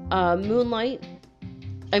bright moonlight.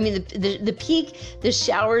 I mean, the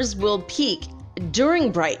showers will peak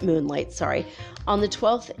during bright moonlight, on the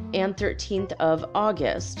 12th and 13th of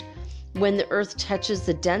August, when the Earth touches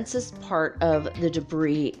the densest part of the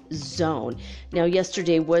debris zone. Now,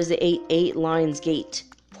 yesterday was the 8 Lions Gate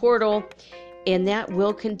portal, and that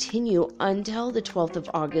will continue until the 12th of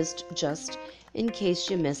August. Just in case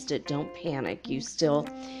you missed it, don't panic. You still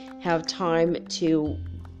have time to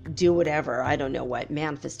do whatever, I don't know what,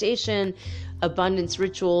 manifestation, abundance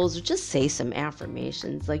rituals, or just say some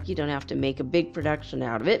affirmations. Like, you don't have to make a big production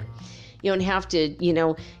out of it. You don't have to,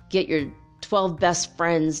 get your 12 best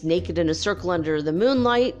friends naked in a circle under the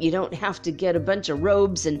moonlight. You don't have to get a bunch of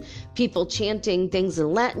robes and people chanting things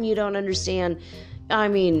in Latin you don't understand. I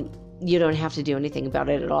mean, you don't have to do anything about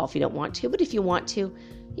it at all if you don't want to. But if you want to,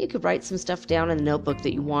 you could write some stuff down in a notebook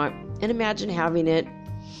that you want and imagine having it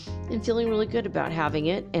and feeling really good about having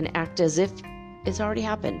it, and act as if it's already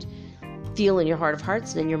happened. Feel in your heart of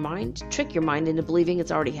hearts and in your mind, trick your mind into believing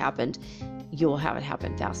it's already happened. You will have it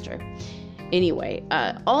happen faster. Anyway,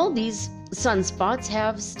 all these Sunspots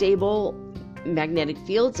have stable magnetic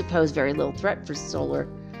fields that pose very little threat for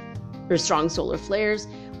strong solar flares.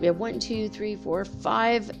 We have 1, 2, 3, 4,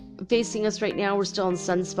 5 facing us right now. We're still on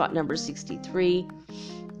sunspot number 63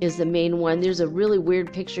 is the main one. There's a really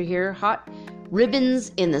weird picture here. Hot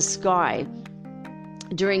ribbons in the sky.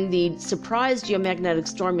 During the surprise geomagnetic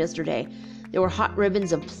storm yesterday, there were hot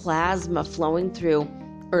ribbons of plasma flowing through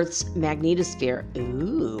Earth's magnetosphere.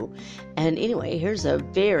 Ooh. And anyway, here's a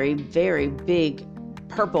very, very big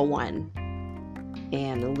purple one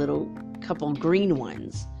and a little couple green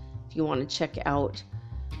ones. If you want to check out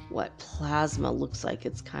what plasma looks like,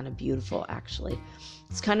 it's kind of beautiful, actually.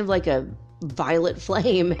 It's kind of like a violet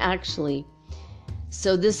flame, actually.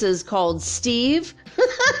 So this is called Steve,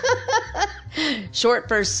 short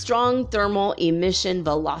for Strong Thermal Emission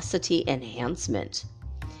Velocity Enhancement.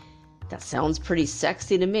 That sounds pretty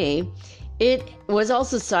sexy to me. It was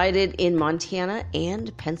also sighted in Montana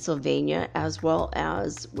and Pennsylvania, as well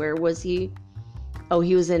as, where was he? Oh,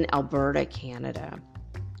 he was in Alberta, Canada.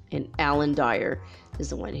 And Alan Dyer is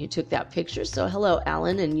the one who took that picture. So hello,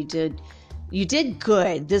 Alan, and you did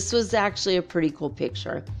good. This was actually a pretty cool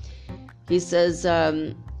picture. He says,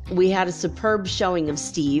 we had a superb showing of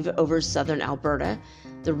Steve over southern Alberta.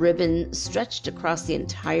 The ribbon stretched across the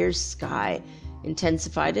entire sky,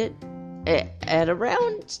 intensified it at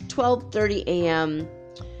around 12:30 a.m.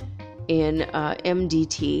 in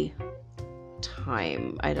MDT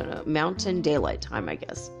time. I don't know, Mountain Daylight Time, I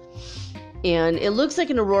guess. And it looks like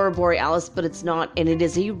an aurora borealis, but it's not, and it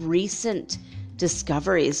is a recent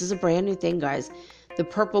discovery. This is a brand new thing, guys. The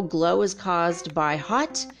purple glow is caused by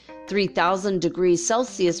hot 3,000 degrees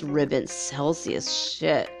Celsius ribbons,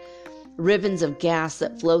 ribbons of gas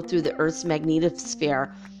that flow through the Earth's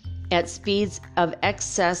magnetosphere at speeds of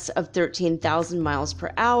excess of 13,000 miles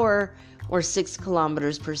per hour or 6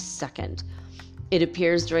 kilometers per second. It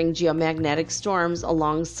appears during geomagnetic storms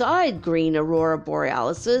alongside green aurora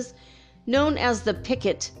borealises, known as the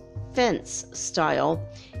picket fence style.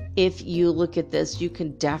 If you look at this, you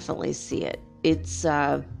can definitely see it. It's,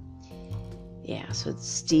 so it's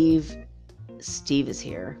Steve. Steve is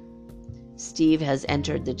here. Steve has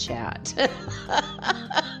entered the chat.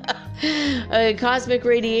 Cosmic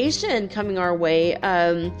radiation coming our way.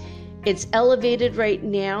 It's elevated right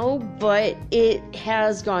now, but it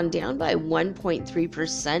has gone down by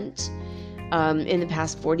 1.3% in the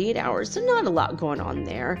past 48 hours. So not a lot going on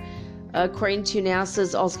there. According to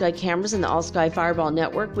NASA's all-sky cameras and the all-sky fireball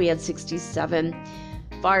network, we had 67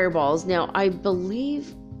 fireballs. Now, I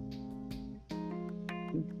believe,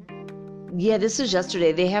 this is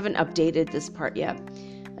yesterday. They haven't updated this part yet.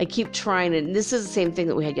 I keep trying, and this is the same thing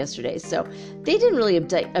that we had yesterday. So they didn't really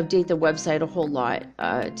update the website a whole lot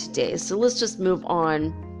today. So let's just move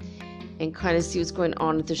on and kind of see what's going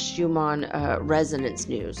on with the Schumann resonance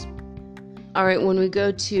news. All right, when we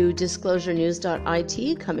go to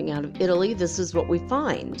disclosurenews.it, coming out of Italy, this is what we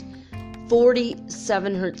find.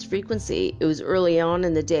 47 hertz frequency. It was early on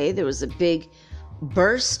in the day. There was a big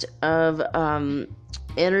burst of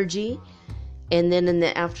energy. And then in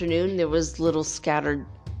the afternoon, there was little scattered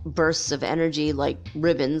bursts of energy, like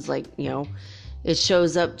ribbons, it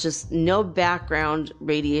shows up, just no background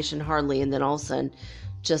radiation hardly. And then all of a sudden,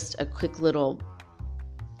 just a quick little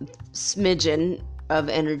smidgen of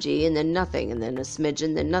energy, and then nothing, and then a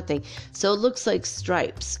smidgen, then nothing. So it looks like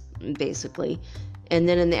stripes, basically. And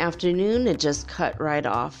then in the afternoon, it just cut right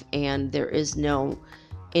off, and there is no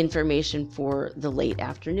information for the late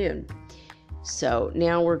afternoon. So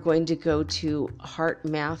now we're going to go to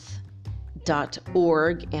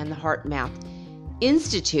heartmath.org and the HeartMath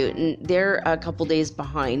Institute, and they're a couple days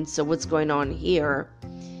behind. So what's going on here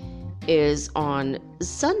is on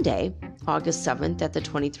Sunday, August 7th at the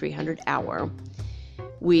 2300 hour,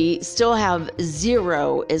 we still have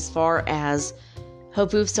 0 as far as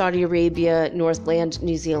Hofuf, Saudi Arabia, Northland,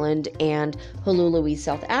 New Zealand, and Hulului,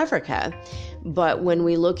 South Africa. But when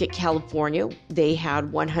we look at California, they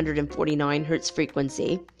had 149 hertz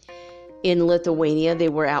frequency. In Lithuania, they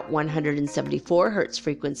were at 174 hertz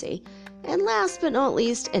frequency. And last but not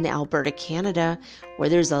least, in Alberta, Canada, where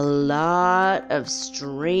there's a lot of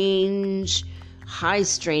high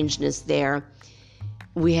strangeness there,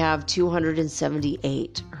 we have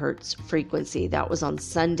 278 hertz frequency. That was on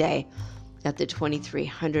Sunday at the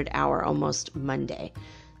 2300 hour, almost Monday.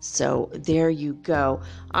 So there you go.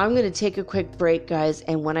 I'm going to take a quick break, guys,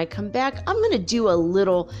 and when I come back, I'm going to do a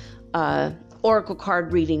little oracle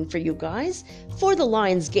card reading for you guys for the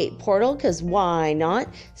Lionsgate portal, because why not?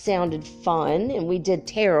 Sounded fun, and we did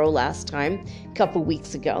tarot last time, a couple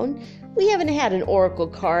weeks ago. We haven't had an oracle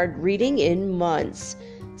card reading in months,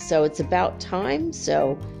 so it's about time.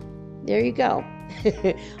 So there you go.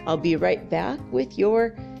 I'll be right back with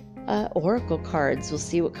your oracle cards. We'll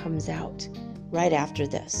see what comes out right after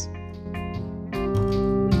this.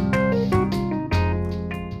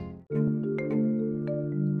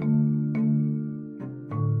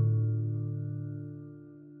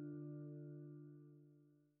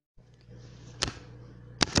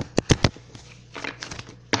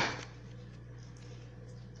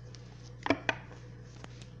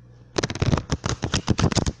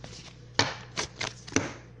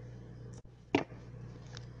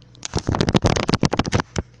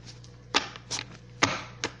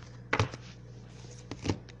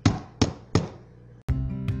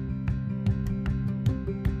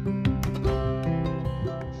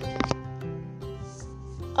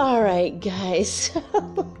 All right, guys.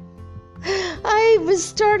 I was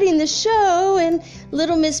starting the show and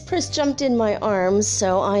little Miss Pris jumped in my arms,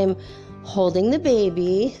 so I'm holding the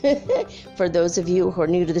baby. For those of you who are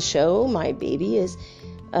new to the show, my baby is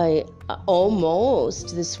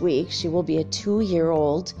almost this week. She will be a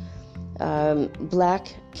 2-year-old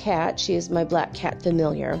black cat. She is my black cat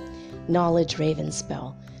familiar, Knowledge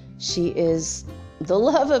Ravenspell. She is the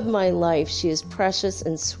love of my life. She is precious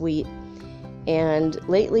and sweet, and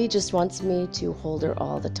lately just wants me to hold her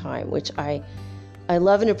all the time, which I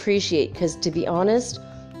love and appreciate, because to be honest,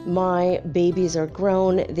 my babies are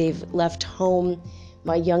grown. They've left home.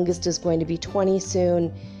 My youngest is going to be 20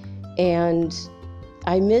 soon, and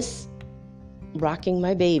I miss rocking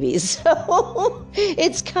my babies. So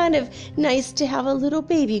it's kind of nice to have a little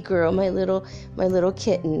baby girl, my little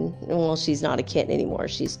kitten. Well, she's not a kitten anymore.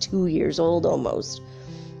 She's 2 years old almost.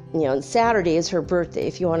 And Saturday is her birthday.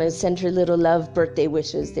 If you want to send her little love birthday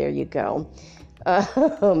wishes, there you go.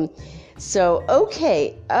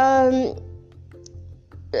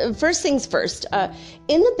 First things first.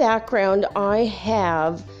 In the background, I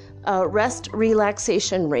have rest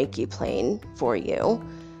relaxation Reiki playing for you.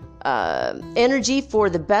 Energy for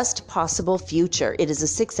the best possible future. It is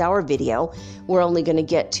a 6-hour video. We're only going to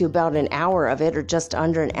get to about an hour of it, or just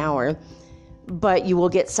under an hour. But you will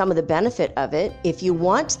get some of the benefit of it. If you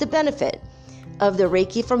want the benefit of the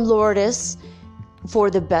Reiki from Lourdes for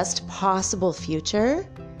the best possible future,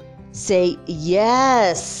 say,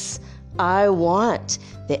 yes, I want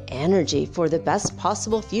the energy for the best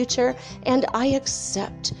possible future, and I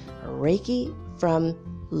accept Reiki from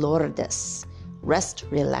Lourdes. Rest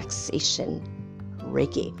Relaxation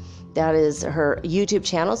Reiki. That is her YouTube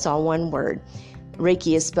channel. It's all one word.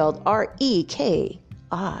 Reiki is spelled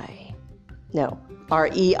R-E-I-K-I. No,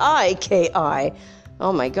 R-E-I-K-I.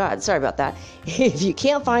 Oh my God, sorry about that. If you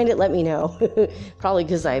can't find it, let me know. Probably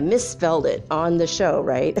because I misspelled it on the show,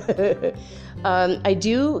 right? I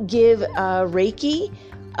do give Reiki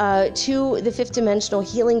to the 5th dimensional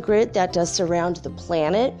healing grid that does surround the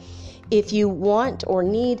planet. If you want or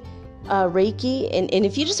need Reiki, and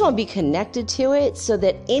if you just want to be connected to it, so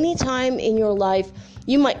that anytime in your life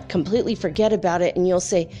you might completely forget about it and you'll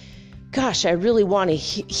say, gosh, I really want to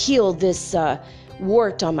heal this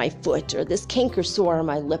wart on my foot, or this canker sore on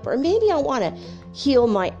my lip, or maybe I want to heal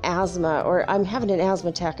my asthma, or I'm having an asthma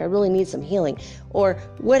attack, I really need some healing, or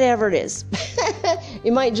whatever it is.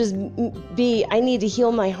 It might just be, I need to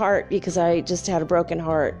heal my heart because I just had a broken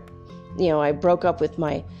heart. I broke up with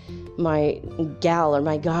my gal or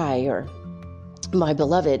my guy or my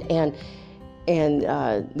beloved, and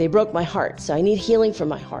they broke my heart, so I need healing from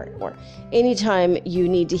my heart. Or anytime you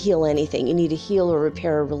need to heal anything, you need to heal or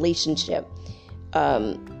repair a relationship,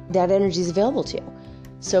 that energy is available to you.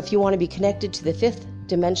 So if you want to be connected to the 5th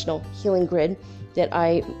dimensional healing grid that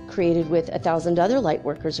I created with 1,000 other light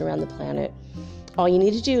workers around the planet, all you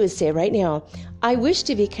need to do is say right now, I wish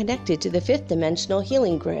to be connected to the 5th dimensional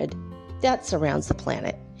healing grid that surrounds the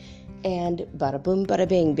planet. And bada boom, bada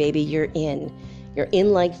bing, baby, you're in. You're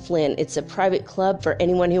in like Flynn. It's a private club for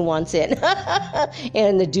anyone who wants in.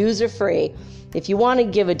 And the dues are free. If you want to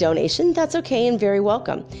give a donation, that's okay and very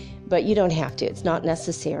welcome. But you don't have to. It's not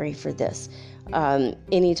necessary for this.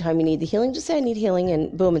 Anytime you need the healing, just say I need healing,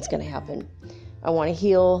 and boom, it's going to happen. I want to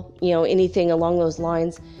heal, anything along those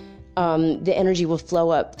lines. The energy will flow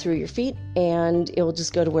up through your feet, and it will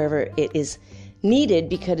just go to wherever it is needed,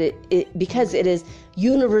 because it is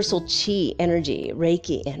universal chi energy,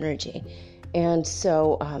 Reiki energy. And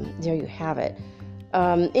so there you have it.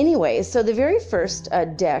 Anyway, so the very first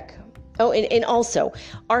deck, and also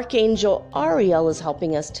Archangel Ariel is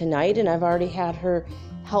helping us tonight, and I've already had her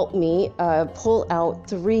help me pull out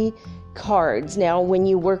 3 cards. Now, when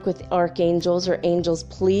you work with archangels or angels,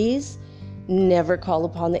 please never call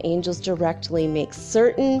upon the angels directly. Make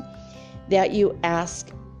certain that you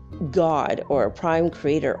ask God or a prime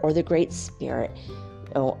creator or the Great Spirit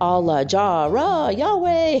Allah, Jah, Ra,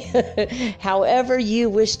 Yahweh, however you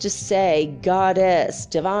wish to say, Goddess,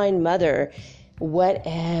 Divine Mother,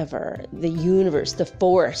 whatever, the universe, the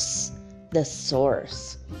force, the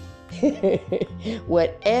source,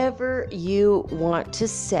 whatever you want to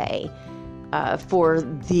say for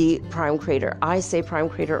the Prime Creator. I say Prime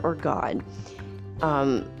Creator or God,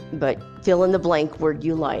 but fill in the blank word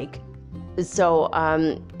you like. So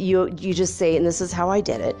you just say, and this is how I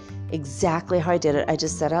did it, exactly how I did it. I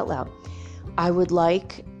just said out loud, I would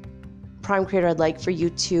like, Prime Creator, I'd like for you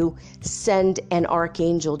to send an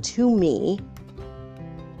archangel to me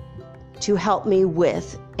to help me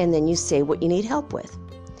with, and then you say what you need help with.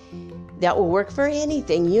 That will work for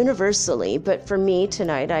anything universally, but for me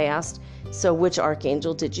tonight, I asked, so which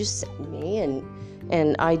archangel did you send me?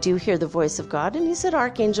 And I do hear the voice of God, and he said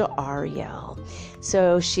Archangel Ariel.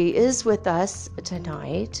 So she is with us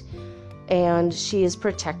tonight, and she is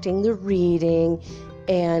protecting the reading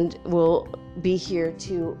and will be here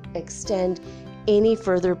to extend any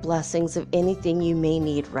further blessings of anything you may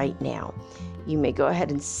need right now. You may go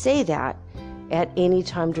ahead and say that at any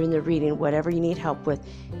time during the reading, whatever you need help with,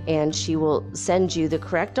 and she will send you the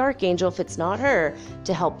correct archangel, if it's not her,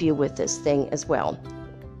 to help you with this thing as well.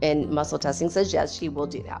 And muscle testing says yes, she will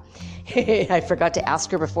do that. I forgot to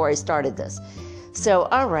ask her before I started this. So,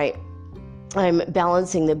 all right, I'm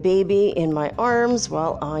balancing the baby in my arms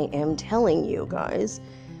while I am telling you guys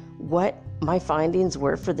what my findings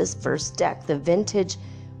were for this first deck, the Vintage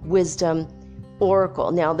Wisdom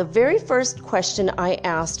Oracle. Now, the very first question I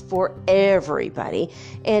asked for everybody,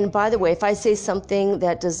 and by the way, if I say something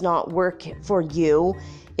that does not work for you,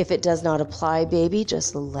 if it does not apply, baby,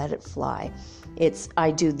 just let it fly. I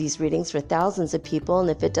do these readings for thousands of people, and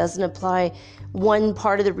if it doesn't apply one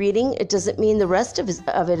part of the reading, it doesn't mean the rest of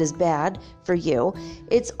it is bad for you.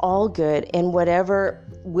 It's all good, and whatever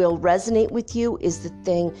will resonate with you is the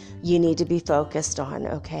thing you need to be focused on,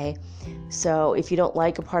 okay? So if you don't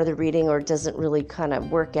like a part of the reading, or it doesn't really kind of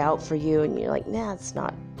work out for you, and you're like, nah,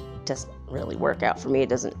 doesn't really work out for me, it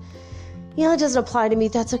doesn't apply to me,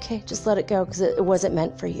 that's okay. Just let it go, because it wasn't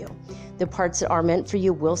meant for you. The parts that are meant for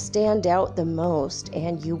you will stand out the most,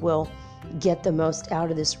 and you will get the most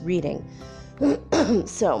out of this reading.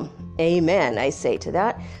 So, amen, I say to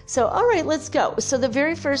that. So, all right, let's go. So the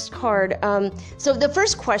very first card, so the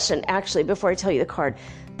first question, actually, before I tell you the card,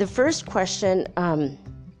 the first question, I'm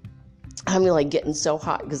like getting so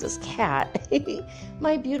hot because this cat,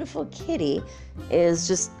 my beautiful kitty, is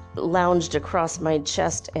just lounged across my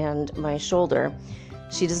chest and my shoulder.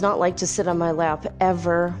 She does not like to sit on my lap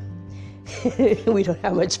ever. We don't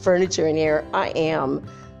have much furniture in here. I am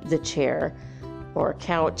the chair or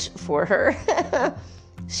couch for her.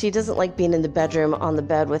 She doesn't like being in the bedroom on the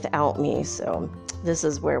bed without me, so this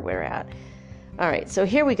is where we're at. All right, so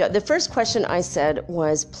here we go. The first question I said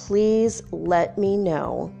was, please let me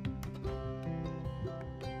know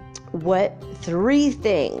what 3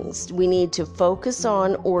 things we need to focus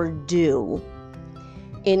on or do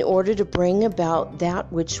in order to bring about that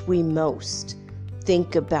which we most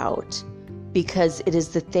think about, because it is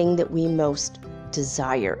the thing that we most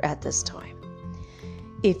desire at this time.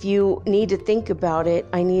 If you need to think about it,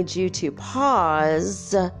 I need you to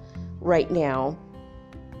pause right now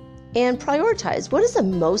and prioritize. What is the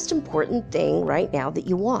most important thing right now that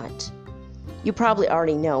you want? You probably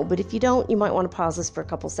already know, but if you don't, you might want to pause this for a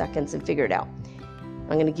couple seconds and figure it out.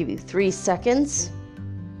 I'm going to give you 3 seconds.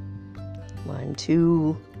 1,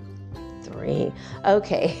 2, 3.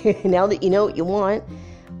 Okay, now that you know what you want,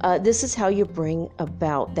 this is how you bring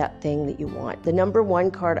about that thing that you want. The number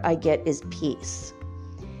 1 card I get is peace.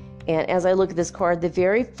 And as I look at this card, the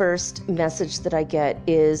very first message that I get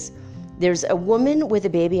is there's a woman with a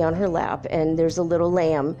baby on her lap, and there's a little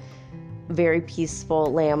lamb, very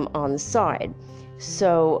peaceful lamb on the side.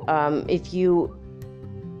 So if you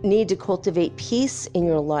need to cultivate peace in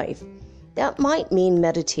your life, that might mean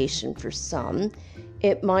meditation for some.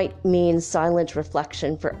 It might mean silent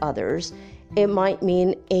reflection for others. It might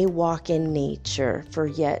mean a walk in nature for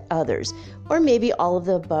yet others, or maybe all of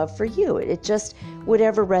the above for you. It just,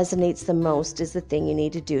 whatever resonates the most is the thing you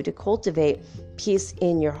need to do to cultivate peace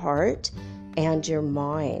in your heart and your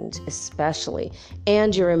mind especially,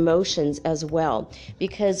 and your emotions as well.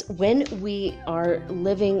 Because when we are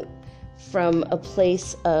living from a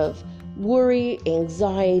place of worry,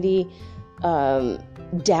 anxiety,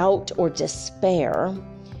 doubt, or despair,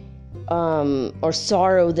 or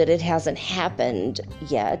sorrow that it hasn't happened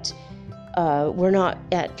yet, we're not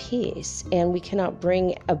at peace, and we cannot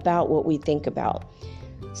bring about what we think about.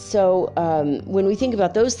 So when we think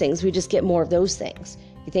about those things, we just get more of those things.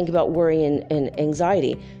 You think about worry and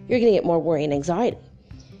anxiety, you're going to get more worry and anxiety.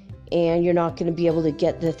 and you're not going to be able to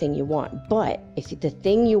get the thing you want. But if the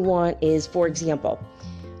thing you want is, for example,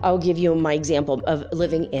 I'll give you my example of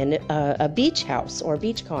living in a beach house or a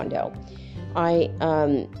beach condo.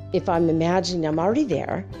 If I'm imagining I'm already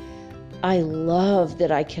there, I love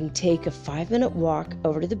that I can take a 5-minute walk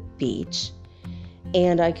over to the beach,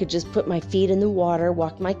 and I could just put my feet in the water,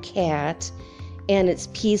 walk my cat, and it's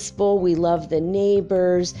peaceful. We love the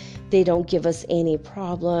neighbors. They don't give us any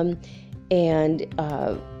problem. And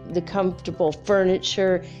the comfortable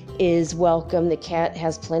furniture is welcome. The cat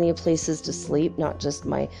has plenty of places to sleep, not just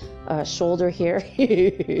my shoulder here.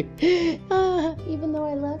 Even though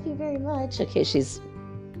I love you very much. Okay,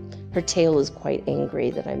 her tail is quite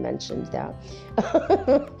angry that I mentioned that.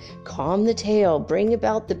 Calm the tail. Bring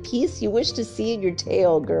about the peace you wish to see in your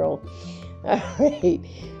tail, girl. All right.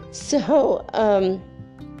 So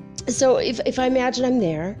if I imagine I'm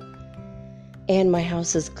there, and my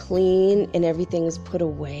house is clean and everything is put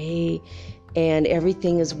away and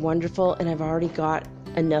everything is wonderful, and I've already got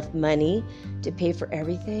enough money to pay for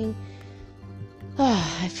everything,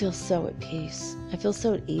 I feel so at peace. I feel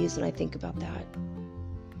so at ease when I think about that.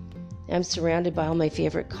 I'm surrounded by all my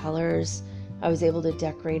favorite colors. I was able to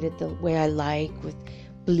decorate it the way I like, with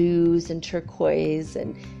blues and turquoise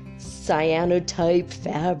and cyanotype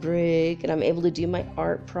fabric, and I'm able to do my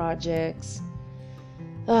art projects.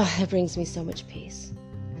 That brings me so much peace.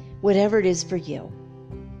 Whatever it is for you,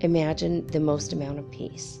 imagine the most amount of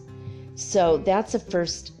peace. So that's the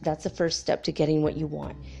first step to getting what you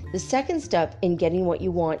want. The second step in getting what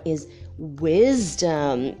you want is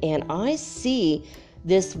wisdom. And I see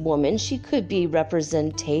this woman, she could be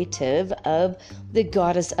representative of the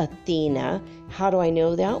goddess Athena. How do I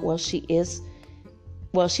know that? Well, she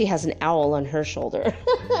has an owl on her shoulder.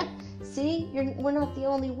 See, we're not the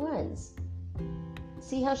only ones.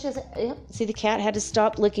 See how see, the cat had to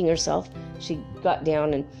stop licking herself. She got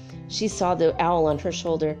down and she saw the owl on her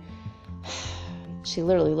shoulder. She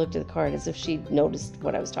literally looked at the card as if she noticed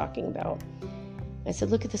what I was talking about. I said,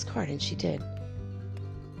 look at this card, and she did.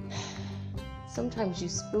 Sometimes you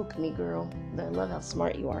spook me, girl. I love how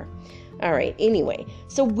smart you are. All right, anyway,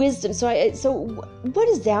 so wisdom. So what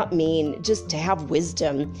does that mean, just to have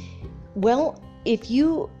wisdom? Well, if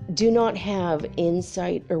you do not have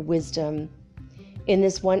insight or wisdom in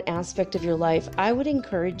this one aspect of your life, I would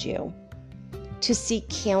encourage you to seek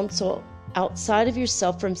counsel outside of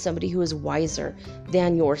yourself from somebody who is wiser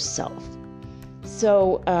than yourself.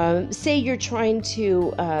 So say you're trying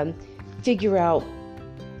to figure out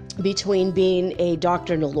between being a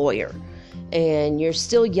doctor and a lawyer, and you're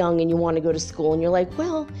still young and you want to go to school, and you're like,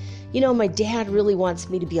 well, my dad really wants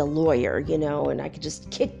me to be a lawyer, and I could just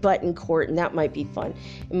kick butt in court, and that might be fun.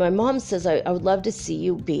 And my mom says, I would love to see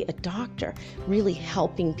you be a doctor, really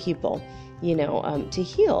helping people, to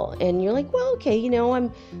heal. And you're like, well, okay,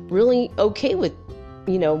 I'm really okay with,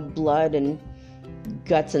 blood and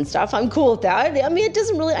guts and stuff. I'm cool with that. I mean, it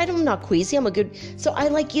doesn't really, I'm not queasy. So I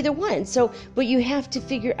like either one. So, but you have to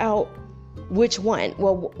figure out which one.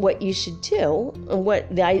 Well, what you should do, and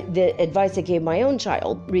what the advice I gave my own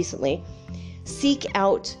child recently, seek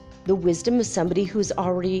out the wisdom of somebody who's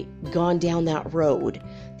already gone down that road.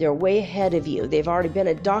 They're way ahead of you. They've already been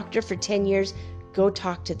a doctor for 10 years. Go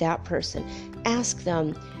talk to that person. Ask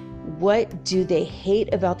them, what do they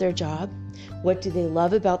hate about their job? What do they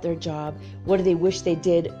love about their job? What do they wish they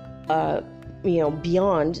did,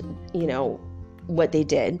 beyond, what they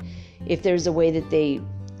did? If there's a way that they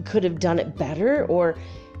could have done it better, or,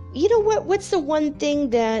 what's the one thing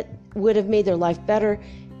that would have made their life better?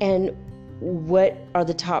 And what are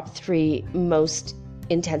the top 3 most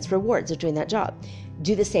intense rewards of doing that job?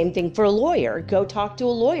 Do the same thing for a lawyer. Go talk to a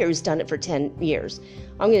lawyer who's done it for 10 years.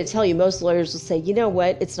 I'm going to tell you, most lawyers will say, you know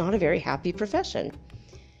what? It's not a very happy profession.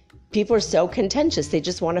 People are so contentious. They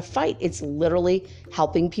just want to fight. It's literally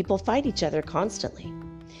helping people fight each other constantly.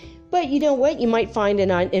 But you know what? You might find an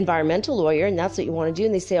environmental lawyer, and that's what you want to do.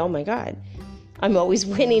 And they say, oh my God, I'm always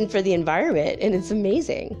winning for the environment. And it's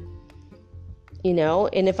amazing.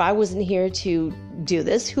 And if I wasn't here to do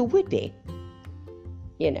this, who would be?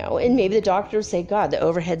 And maybe the doctors say, God, the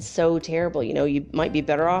overhead's so terrible. You might be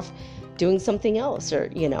better off doing something else, or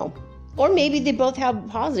maybe they both have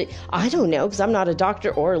positive. I don't know, because I'm not a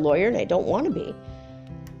doctor or a lawyer, and I don't want to be,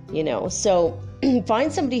 So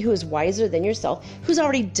find somebody who is wiser than yourself, who's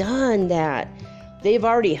already done that. They've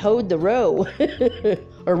already hoed the row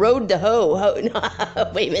or rode the hoe. No,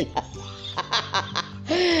 wait a minute.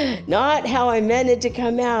 Not how I meant it to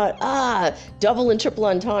come out. Double and triple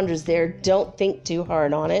entendres there. Don't think too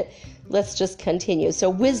hard on it. Let's just continue. So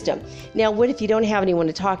wisdom. Now, what if you don't have anyone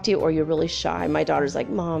to talk to, or you're really shy? My daughter's like,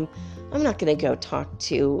 Mom, I'm not going to go talk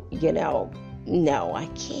to, no, I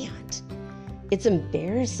can't. It's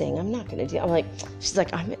embarrassing. I'm not going to do that. I'm like, she's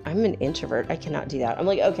like, I'm an introvert. I cannot do that. I'm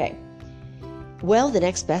like, okay. Well, the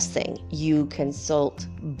next best thing, you consult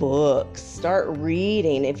books. Start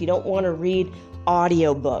reading. If you don't want to read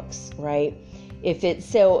audiobooks, right? If it's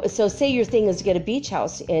so say your thing is to get a beach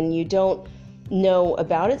house and you don't know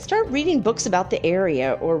about it, start reading books about the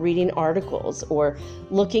area or reading articles or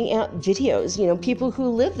looking at videos, people who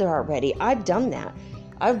live there already. I've done that.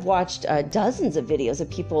 I've watched dozens of videos of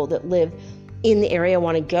people that live in the area I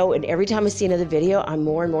want to go, and every time I see another video, I'm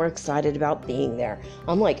more and more excited about being there.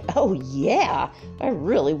 I'm like, oh yeah, I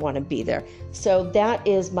really want to be there. So that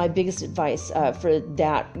is my biggest advice for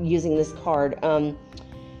that, using this card.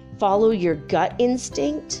 Follow your gut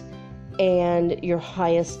instinct and your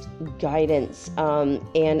highest guidance,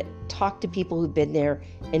 and talk to people who've been there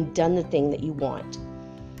and done the thing that you want.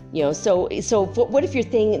 So what if your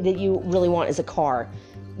thing that you really want is a car?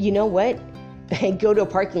 You know what? Go to a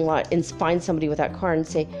parking lot and find somebody with that car and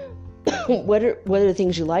say, what are the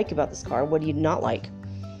things you like about this car? What do you not like?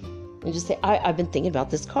 And just say, I've been thinking about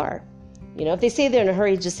this car. If they say they're in a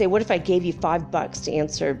hurry, just say, what if I gave you $5 to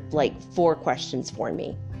answer like 4 questions for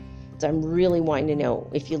me? So I'm really wanting to know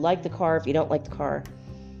if you like the car, if you don't like the car.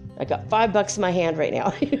 I got $5 in my hand right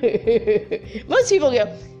now. Most people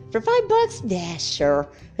go, for $5? Yeah, sure.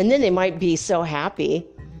 And then they might be so happy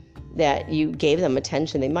that you gave them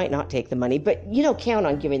attention, they might not take the money, but count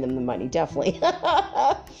on giving them the money, definitely.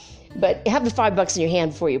 But have the $5 in your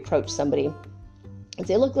hand before you approach somebody and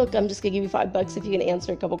say, look, I'm just gonna give you $5 if you can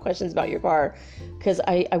answer a couple questions about your car, because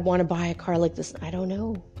I want to buy a car like this. I don't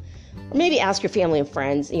know. Or maybe ask your family and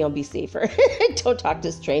friends, be safer. Don't talk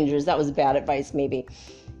to strangers. That was bad advice, maybe.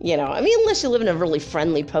 Unless you live in a really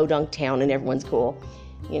friendly podunk town and everyone's cool.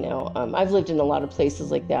 I've lived in a lot of places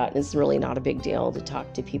like that, and it's really not a big deal to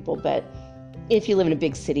talk to people. But if you live in a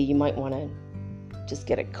big city, you might want to just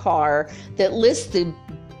get a car that lists the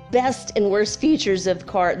best and worst features of the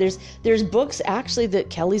car. There's books, actually, that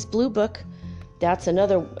Kelly's Blue Book. That's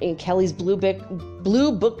another, in Kelly's Blue Book,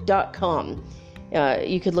 bluebook.com.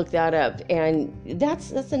 You could look that up, and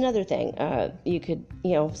that's another thing. You could,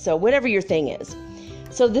 so whatever your thing is.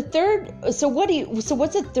 So what's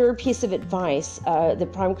the third piece of advice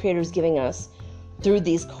that Prime Creator is giving us through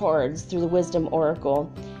these cards, through the Wisdom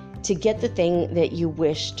Oracle, to get the thing that you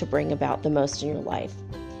wish to bring about the most in your life?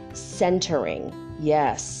 Centering.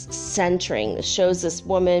 Yes, centering. It shows this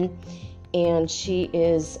woman, and she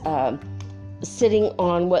is sitting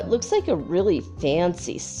on what looks like a really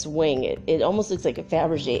fancy swing. It almost looks like a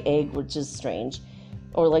Fabergé egg, which is strange,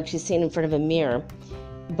 or like she's sitting in front of a mirror.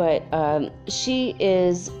 But she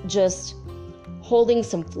is just holding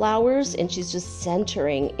some flowers, and she's just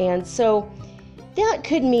centering. And so that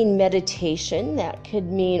could mean meditation. That could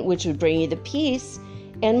mean, which would bring you the peace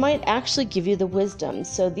and might actually give you the wisdom.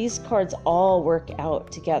 So these cards all work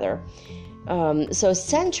out together. So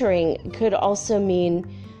centering could also mean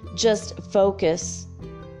just focus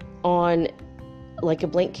on like a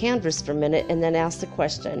blank canvas for a minute, and then ask the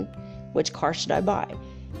question, which car should I buy?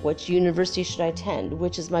 Which university should I attend?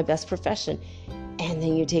 Which is my best profession? And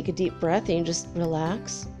then you take a deep breath and you just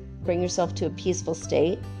relax, bring yourself to a peaceful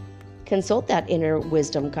state, consult that inner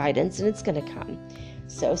wisdom guidance, and it's going to come.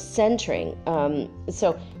 So centering.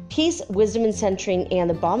 So peace, wisdom, and centering. And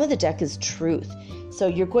the bottom of the deck is truth. So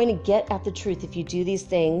you're going to get at the truth if you do these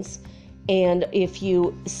things. And if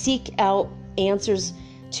you seek out answers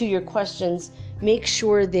to your questions, make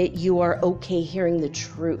sure that you are okay hearing the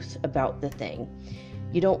truth about the thing.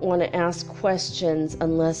 You don't want to ask questions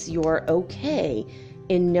unless you're okay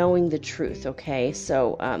in knowing the truth, okay?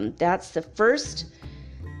 So that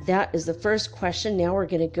is the first question. Now we're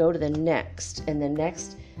going to go to the next. And the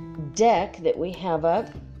next deck that we have up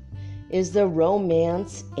is the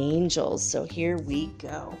Romance Angels. So here we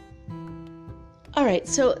go. All right,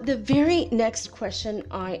 so the very next question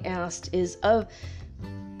I asked is of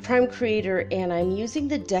Prime Creator, and I'm using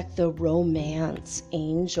the deck The Romance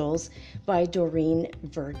Angels by Doreen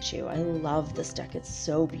Virtue. I love this deck. It's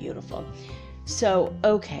so beautiful. So,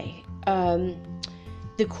 okay,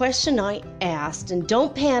 the question I asked, and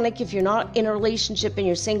don't panic if you're not in a relationship and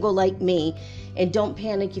you're single like me, and don't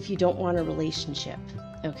panic if you don't want a relationship,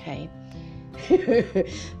 okay?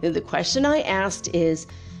 The question I asked is,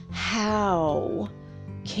 how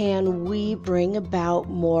can we bring about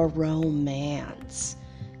more romance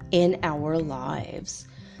in our lives?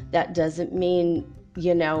 That doesn't mean,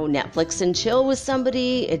 Netflix and chill with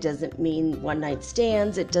somebody. It doesn't mean one night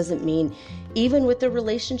stands. It doesn't mean even with the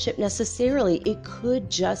relationship necessarily. It could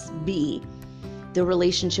just be the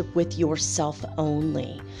relationship with yourself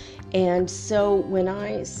only. And so when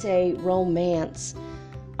I say romance,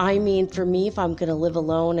 I mean, for me, if I'm going to live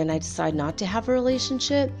alone and I decide not to have a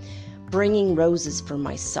relationship, bringing roses for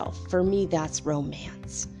myself, for me, that's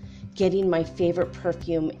romance. Getting my favorite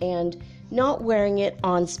perfume and not wearing it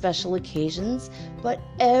on special occasions, but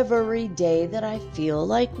every day that I feel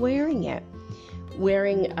like wearing it.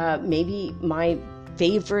 Wearing maybe my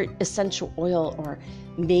favorite essential oil, or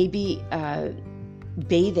maybe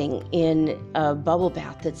bathing in a bubble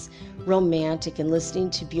bath that's romantic and listening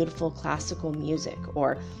to beautiful classical music.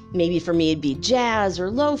 Or maybe for me it'd be jazz or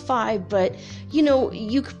lo-fi, but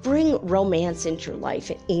you could bring romance into your life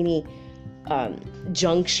at any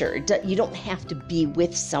juncture. You don't have to be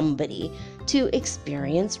with somebody to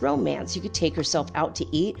experience romance. You could take yourself out to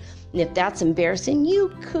eat, and if that's embarrassing, you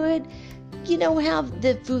could have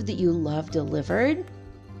the food that you love delivered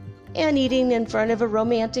and eating in front of a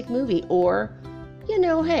romantic movie, or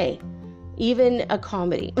hey, even a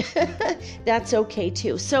comedy. That's okay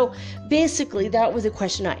too. So basically, that was a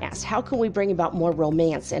question I asked. How can we bring about more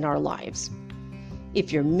romance in our lives?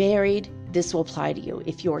 If you're married, this will apply to you.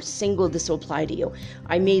 If you're single, this will apply to you.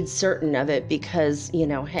 I made certain of it because,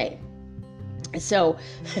 hey. So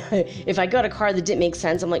if I got a card that didn't make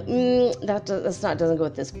sense, I'm like, doesn't go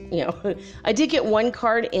with this. I did get one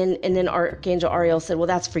card and then Archangel Ariel said, well,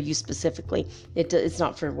 that's for you specifically. It's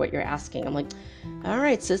not for what you're asking. I'm like, all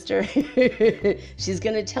right, sister. She's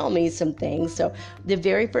going to tell me some things. So the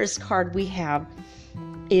very first card we have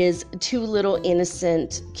is two little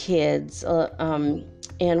innocent kids.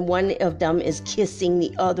 And one of them is kissing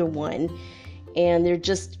the other one. And they're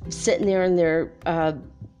just sitting there in their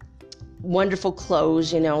wonderful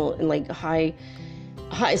clothes, in like high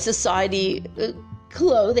society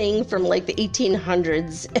clothing from like the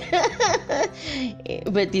 1800s.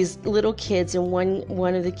 But these little kids, and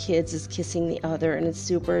one of the kids is kissing the other, and it's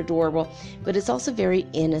super adorable. But it's also very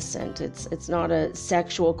innocent. It's not a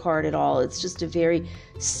sexual card at all. It's just a very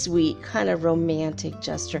sweet kind of romantic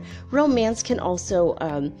gesture. Romance can also,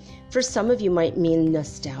 for some of you, might mean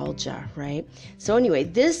nostalgia, right? So anyway,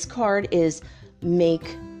 this card is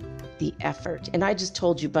make the effort. And I just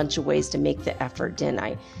told you a bunch of ways to make the effort, didn't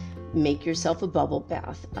I? Make yourself a bubble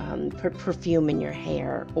bath, put perfume in your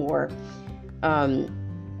hair, or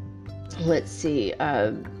let's see,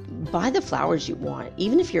 buy the flowers you want.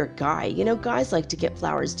 Even if you're a guy, guys like to get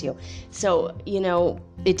flowers too. So,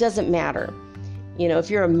 it doesn't matter. If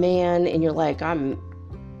you're a man and you're like, I'm,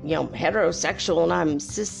 heterosexual and I'm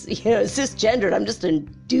cisgendered, I'm just a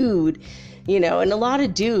dude, and a lot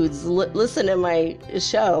of dudes listen to my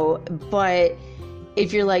show, but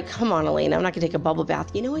if you're like, come on, Elaine, I'm not going to take a bubble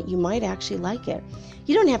bath, you know what? You might actually like it.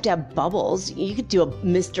 You don't have to have bubbles. You could do a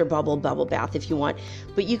Mr. Bubble bath if you want,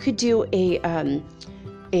 but you could do a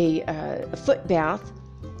foot bath,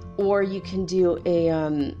 or you can do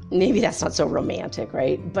maybe that's not so romantic,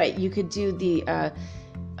 right? But you could do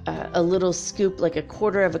a little scoop, like a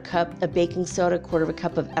quarter of a cup of baking soda, quarter of a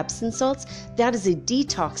cup of Epsom salts. That is a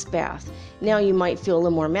detox bath. Now you might feel a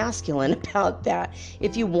little more masculine about that.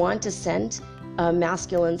 If you want a scent,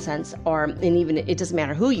 masculine scents and even it doesn't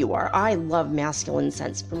matter who you are. I love masculine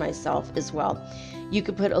scents for myself as well. You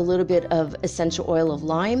could put a little bit of essential oil of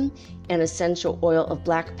lime and essential oil of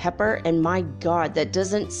black pepper, and my God, that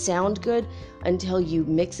doesn't sound good until you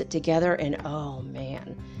mix it together, and oh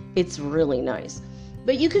man, it's really nice.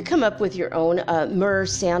 But you could come up with your own myrrh,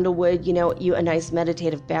 sandalwood, a nice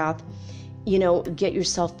meditative bath. Get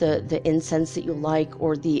yourself the incense that you like,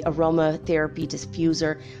 or the aromatherapy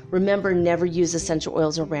diffuser. Remember, never use essential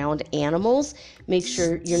oils around animals. Make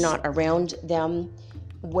sure you're not around them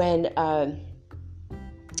when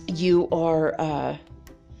you are, I'm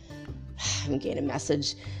getting a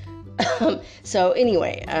message. So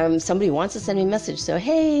anyway, somebody wants to send me a message. So,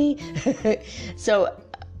 hey, so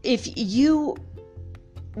if you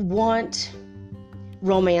want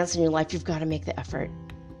romance in your life, you've got to make the effort.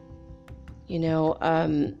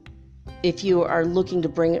 If you are looking to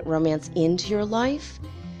bring romance into your life,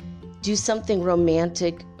 do something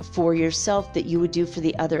romantic for yourself that you would do for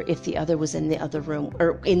the other if the other was in the other room,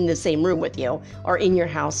 or in the same room with you, or in your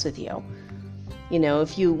house with you.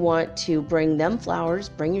 If you want to bring them flowers,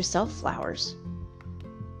 bring yourself flowers.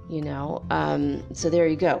 So there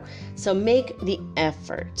you go. So make the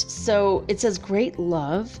effort. So it says great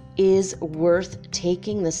love is worth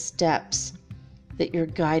taking the steps that you're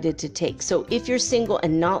guided to take. So if you're single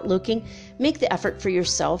and not looking, make the effort for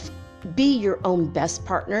yourself. Be your own best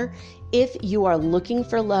partner. If you are looking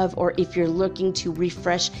for love, or if you're looking to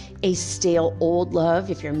refresh a stale old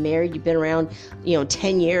love, if you're married, you've been around,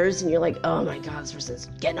 10 years and you're like, oh my God, this person's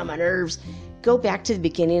getting on my nerves. Go back to the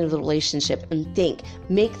beginning of the relationship and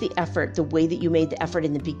make the effort the way that you made the effort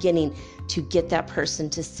in the beginning to get that person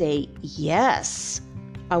to say, yes,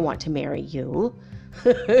 I want to marry you.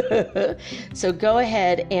 So go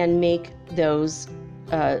ahead and make those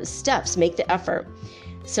steps, make the effort.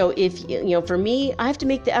 So if, for me, I have to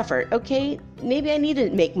make the effort. Okay, maybe I need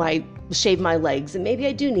to shave my legs, and maybe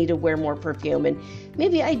I do need to wear more perfume, and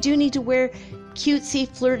maybe I do need to wear cutesy,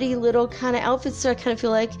 flirty little kind of outfits so I kind of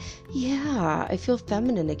feel like, yeah, I feel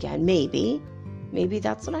feminine again. Maybe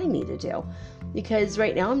that's what I need to do. Because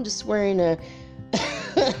right now I'm just wearing a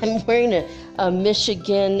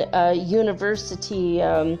Michigan University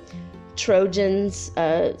Trojans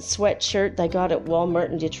sweatshirt that I got at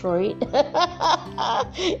Walmart in Detroit.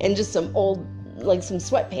 And just some old, some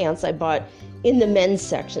sweatpants I bought in the men's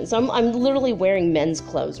section. So I'm literally wearing men's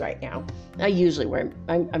clothes right now. I usually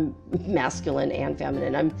I'm masculine and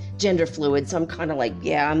feminine. I'm gender fluid, so I'm kind of like,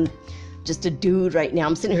 yeah, I'm just a dude right now.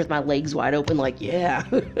 I'm sitting here with my legs wide open like, yeah.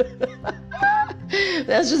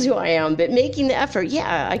 That's just who I am. But making the effort,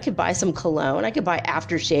 yeah, I could buy some cologne. I could buy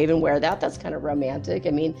aftershave and wear that. That's kind of romantic.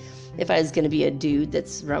 I mean, if I was going to be a dude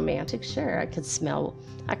that's romantic, sure, I could smell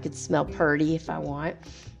purty if I want.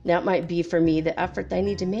 That might be for me the effort that I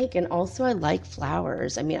need to make. And also I like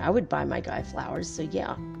flowers. I mean, I would buy my guy flowers. So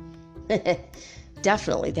yeah,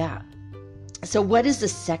 definitely that. So what is the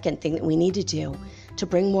second thing that we need to do to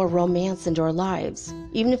bring more romance into our lives,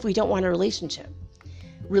 even if we don't want a relationship?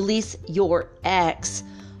 Release your ex.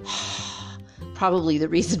 Probably the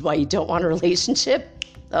reason why you don't want a relationship.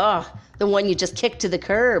 The one you just kicked to the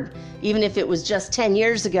curb, even if it was just 10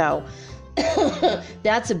 years ago.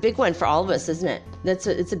 That's a big one for all of us, isn't it?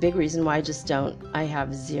 It's a big reason why I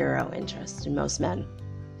have zero interest in most men.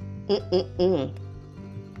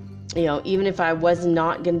 Even if I was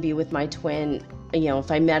not going to be with my twin,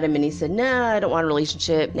 if I met him and he said, nah, I don't want a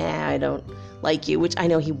relationship. Nah, I don't like you, which I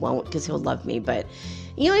know he won't because he'll love me. But,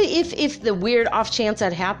 if the weird off chance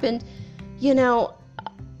that happened,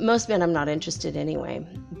 most men I'm not interested anyway.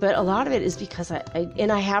 But a lot of it is because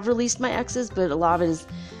I have released my exes, but a lot of it is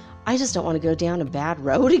I just don't want to go down a bad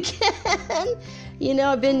road again.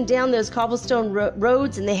 I've been down those cobblestone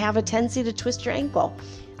roads and they have a tendency to twist your ankle.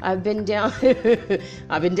 I've been down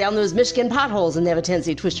those Michigan potholes and they have a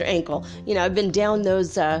tendency to twist your ankle. I've been down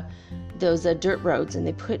those dirt roads and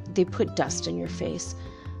they put dust in your face.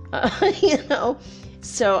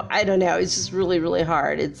 So I don't know. It's just really, really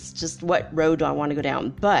hard. It's just, what road do I want to go down?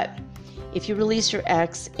 But if you release your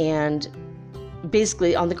ex, and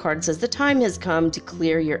basically on the card it says the time has come to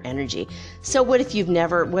clear your energy. So what if you're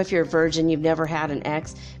a virgin, you've never had an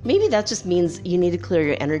ex? Maybe that just means you need to clear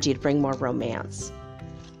your energy to bring more romance.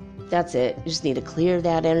 That's it. You just need to clear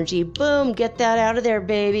that energy. Boom, get that out of there,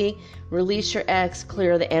 baby. Release your ex,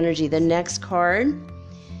 clear the energy. The next card.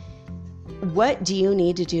 What do you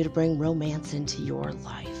need to do to bring romance into your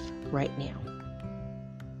life right now?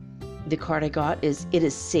 The card I got is, it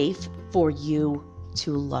is safe for you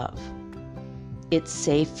to love. It's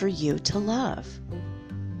safe for you to love.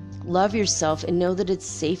 Love yourself and know that it's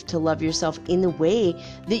safe to love yourself in the way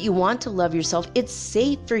that you want to love yourself. It's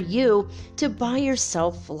safe for you to buy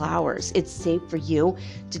yourself flowers. It's safe for you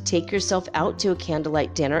to take yourself out to a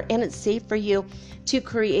candlelight dinner, and it's safe for you to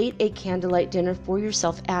create a candlelight dinner for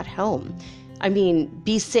yourself at home. I mean,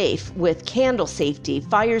 be safe with candle safety.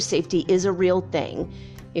 Fire safety is a real thing.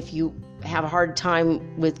 If you have a hard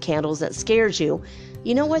time with candles that scares you,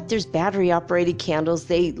 you know what? There's battery operated candles.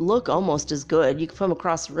 They look almost as good. You can put them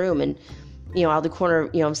across the room and, out of the corner,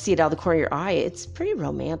 see it out of the corner of your eye. It's pretty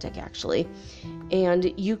romantic, actually.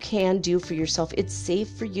 And you can do for yourself. It's safe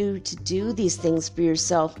for you to do these things for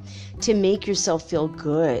yourself to make yourself feel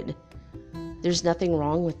good. There's nothing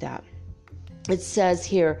wrong with that. It says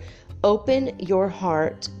here, open your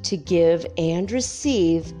heart to give and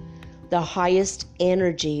receive the highest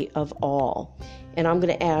energy of all. And I'm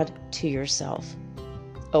going to add, to yourself.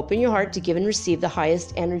 Open your heart to give and receive the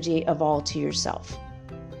highest energy of all to yourself.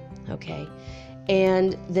 Okay.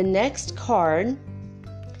 And the next card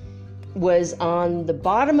was on the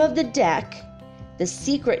bottom of the deck, the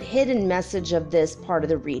secret hidden message of this part of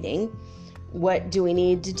the reading. What do we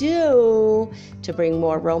need to do to bring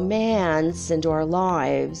more romance into our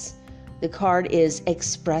lives? The card is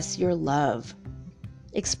express your love.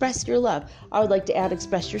 Express your love. I would like to add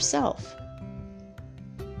express yourself.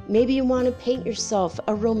 Maybe you want to paint yourself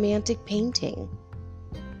a romantic painting.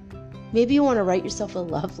 Maybe you want to write yourself a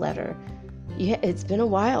love letter. Yeah, it's been a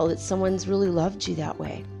while that someone's really loved you that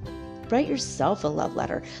way. Write yourself a love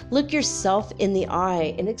letter. Look yourself in the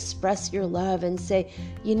eye and express your love and say,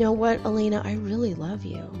 you know what, Elena, I really love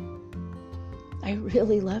you. I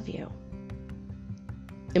really love you.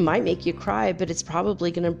 It might make you cry, but it's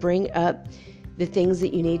probably going to bring up the things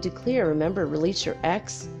that you need to clear. Remember, release your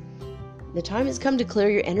ex. The time has come to clear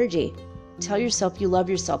your energy. Tell yourself you love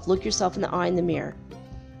yourself. Look yourself in the eye in the mirror.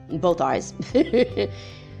 In both eyes.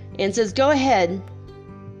 And says, go ahead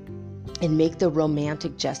and make the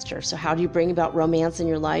romantic gesture. So how do you bring about romance in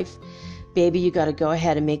your life? Baby, you got to go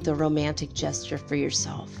ahead and make the romantic gesture for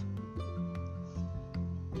yourself.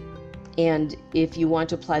 And if you want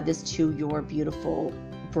to apply this to your beautiful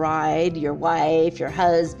bride, your wife, your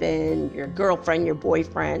husband, your girlfriend, your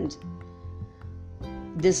boyfriend,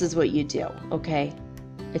 this is what you do, okay?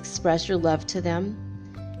 Express your love to them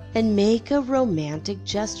and make a romantic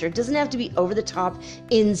gesture. It doesn't have to be over the top,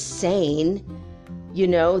 insane. You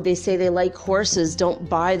know, they say they like horses, don't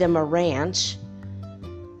buy them a ranch.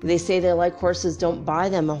 They say they like horses, don't buy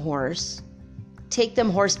them a horse. Take them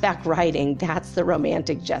horseback riding. That's the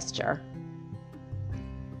romantic gesture.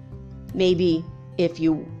 Maybe if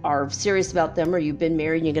you are serious about them or you've been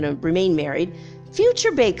married and you're going to remain married,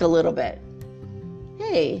 future bake a little bit.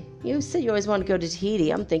 Hey, you said you always want to go to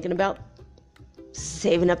Tahiti. I'm thinking about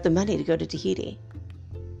saving up the money to go to Tahiti.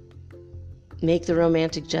 Make the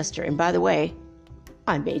romantic gesture. And by the way,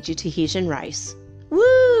 I made you Tahitian rice.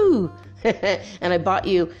 Woo! And I bought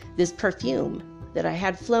you this perfume that I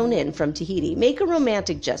had flown in from Tahiti. Make a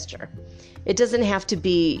romantic gesture. It doesn't have to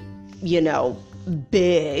be,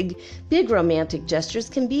 big. Big romantic gestures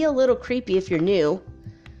can be a little creepy if you're new,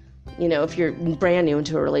 if you're brand new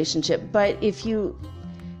into a relationship. But if you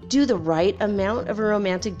do the right amount of a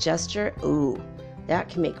romantic gesture, ooh, that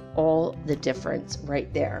can make all the difference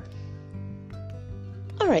right there.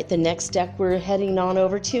 All right, the next deck we're heading on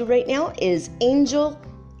over to right now is Angel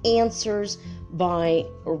Answers by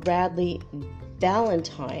Radleigh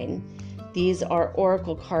Valentine. These are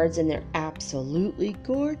oracle cards and they're absolutely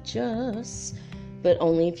gorgeous, but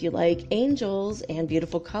only if you like angels and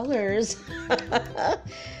beautiful colors.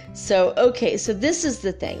 So this is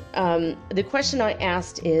the thing. The question I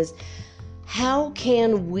asked is, how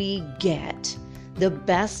can we get the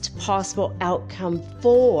best possible outcome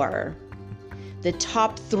for the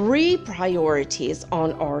top 3 priorities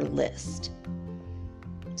on our list?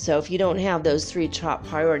 So if you don't have those 3 top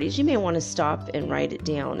priorities, you may want to stop and write it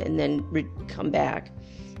down and then come back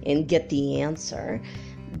and get the answer.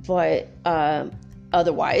 But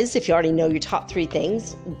otherwise, if you already know your top 3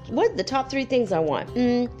 things, what are the top 3 things I want?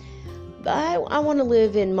 I want to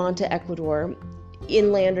live in Manta, Ecuador,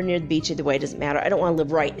 inland or near the beach. Either way, it doesn't matter. I don't want to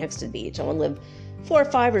live right next to the beach. I want to live 4 or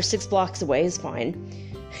 5 or 6 blocks away is fine.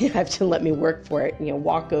 You have to let me work for it,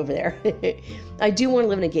 walk over there. I do want to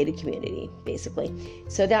live in a gated community, basically.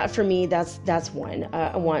 So that for me, that's one.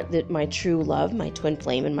 I want my true love, my twin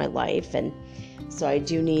flame in my life. And so I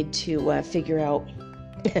do need to figure out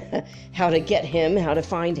how to get him, how to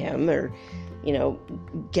find him, or,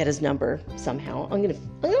 get his number somehow.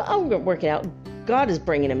 I'll work it out. God is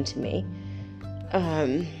bringing him to me.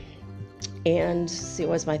 And see,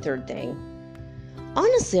 what's my third thing?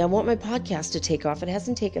 Honestly, I want my podcast to take off. It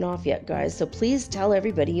hasn't taken off yet, guys. So please tell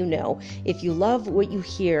everybody you know. If you love what you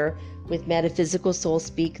hear with Metaphysical Soul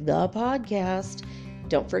Speak, the podcast,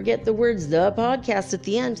 don't forget the words, the podcast at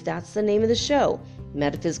the end. That's the name of the show.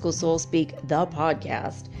 Metaphysical Soul Speak, the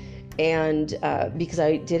podcast. And because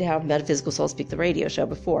I did have Metaphysical Soul Speak, the radio show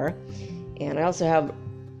before. And I also have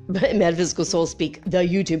Metaphysical Soul Speak, the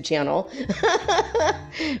YouTube channel.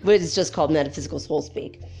 But it's just called Metaphysical Soul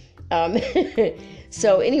Speak.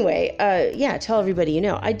 So anyway, tell everybody,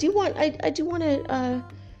 I do want to, I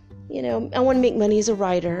want to make money as a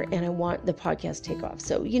writer and I want the podcast to take off.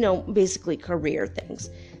 So, basically career things.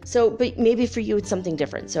 So, but maybe for you, it's something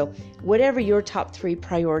different. So whatever your top 3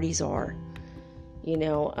 priorities are, maybe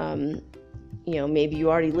you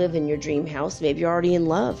already live in your dream house. Maybe you're already in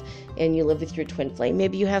love and you live with your twin flame.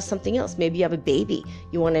 Maybe you have something else. Maybe you have a baby.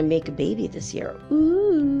 You want to make a baby this year.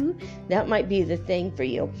 Ooh, that might be the thing for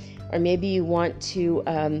you. Or maybe you want to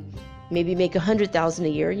maybe make $100,000 a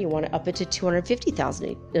year and you want to up it to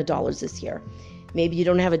 $250,000 this year. Maybe you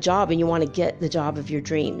don't have a job and you want to get the job of your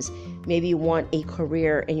dreams. Maybe you want a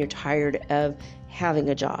career and you're tired of having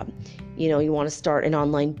a job. You want to start an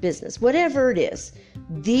online business. Whatever it is,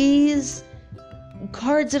 these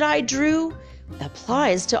cards that I drew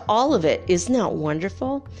applies to all of it. Isn't that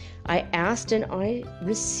wonderful? I asked and I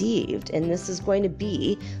received, and this is going to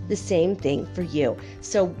be the same thing for you.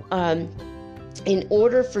 So in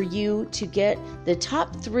order for you to get the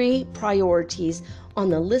top 3 priorities on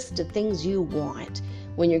the list of things you want,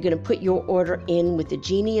 when you're going to put your order in with the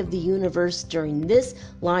genie of the universe during this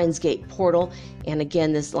Lionsgate portal, and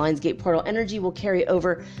again, this Lionsgate portal energy will carry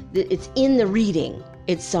over, it's in the reading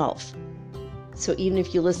itself. So even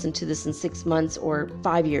if you listen to this in 6 months or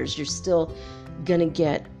 5 years, you're still going to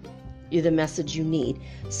get the message you need.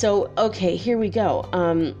 So, okay, here we go.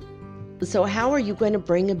 So how are you going to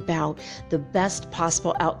bring about the best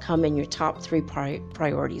possible outcome in your top 3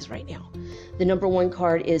 priorities right now? The number 1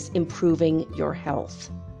 card is improving your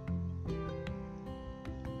health.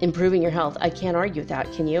 Improving your health. I can't argue with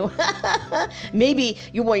that, can you? Maybe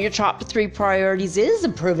one of your top 3 priorities is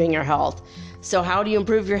improving your health. So how do you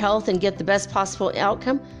improve your health and get the best possible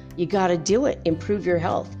outcome? You got to do it. Improve your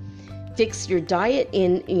health. Fix your diet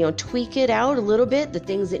and, tweak it out a little bit, the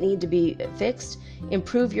things that need to be fixed.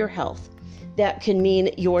 Improve your health. That can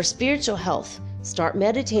mean your spiritual health. Start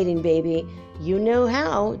meditating, baby. You know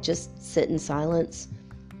how. Just sit in silence.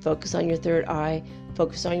 Focus on your third eye.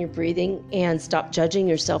 Focus on your breathing and stop judging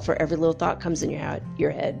yourself for every little thought comes in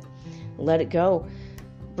your head. Let it go.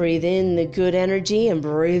 Breathe in the good energy and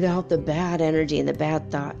breathe out the bad energy and the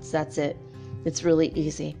bad thoughts. That's it. It's really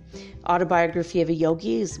easy. Autobiography of a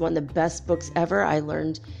Yogi is one of the best books ever. I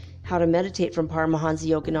learned how to meditate from Paramahansa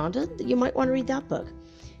Yogananda. You might want to read that book.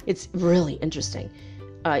 It's really interesting.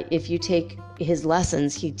 If you take his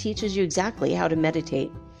lessons, he teaches you exactly how to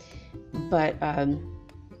meditate. But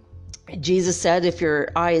Jesus said if your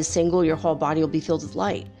eye is single, your whole body will be filled with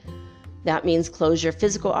light. That means close your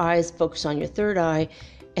physical eyes, focus on your third eye,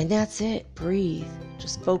 and that's it. Breathe.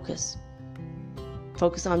 Just focus.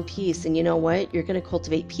 Focus on peace. And you know what? You're going to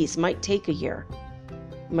cultivate peace. It might take a year.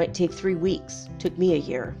 It might take 3 weeks. It took me a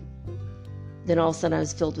year. Then all of a sudden I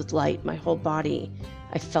was filled with light. My whole body,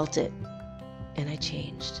 I felt it. And I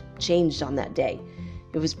changed on that day.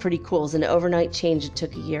 It was pretty cool. It was an overnight change. It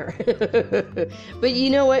took a year. But you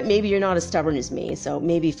know what? Maybe you're not as stubborn as me, so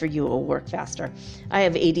maybe for you it will work faster. I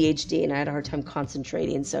have ADHD and I had a hard time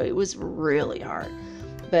concentrating, so it was really hard.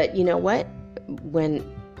 But you know what?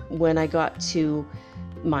 When I got to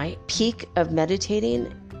my peak of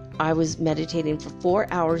meditating, I was meditating for 4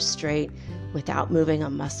 hours straight without moving a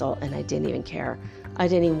muscle, and I didn't even care. I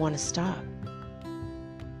didn't even want to stop.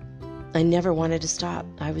 I never wanted to stop.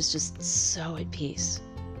 I was just so at peace.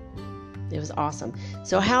 It was awesome.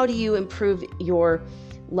 So how do you improve your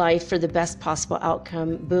life for the best possible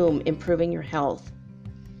outcome? Boom, improving your health.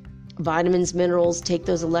 Vitamins, minerals, take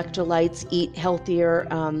those electrolytes, eat healthier,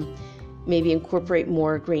 maybe incorporate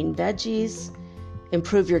more green veggies,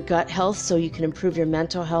 improve your gut health so you can improve your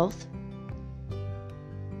mental health.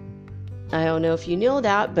 I don't know if you know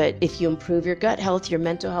that, but if you improve your gut health, your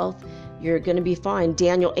mental health, you're going to be fine.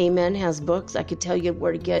 Daniel Amen has books. I could tell you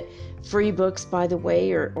where to get free books, by the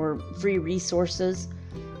way, or free resources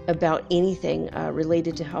about anything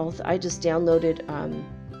related to health. I just downloaded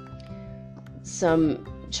some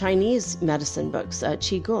Chinese medicine books.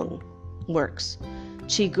 Qigong works.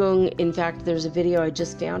 Qigong, in fact, there's a video I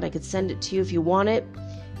just found. I could send it to you if you want it.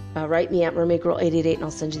 Write me at mermaidgirl888 and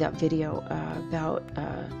I'll send you that video about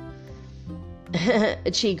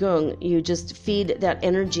Qigong. You just feed that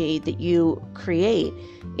energy that you create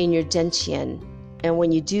in your Dantian. And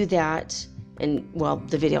when you do that, and well,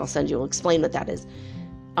 the video I'll send you will explain what that is.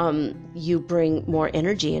 You bring more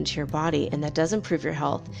energy into your body, and that does improve your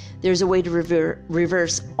health. There's a way to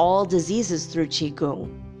reverse all diseases through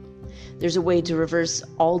Qigong. There's a way to reverse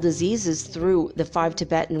all diseases through the 5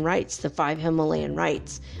 Tibetan rites, the 5 Himalayan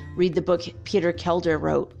rites. Read the book Peter Kelder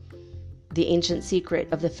wrote, The Ancient Secret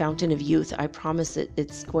of the Fountain of Youth. I promise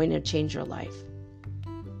it's going to change your life.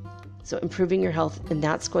 So improving your health, and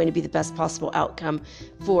that's going to be the best possible outcome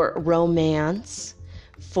for romance,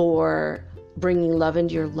 for bringing love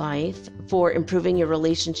into your life, for improving your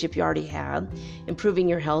relationship you already have, improving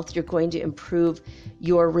your health. You're going to improve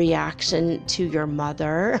your reaction to your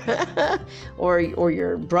mother or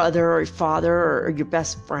your brother or father or your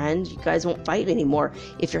best friend. You guys won't fight anymore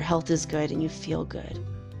if your health is good and you feel good.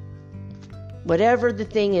 Whatever the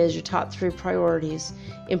thing is, your top 3 priorities,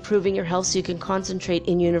 improving your health so you can concentrate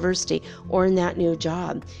in university or in that new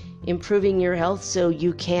job, improving your health so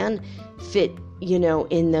you can fit,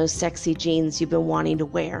 in those sexy jeans you've been wanting to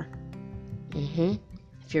wear.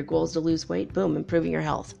 If your goal is to lose weight, boom, improving your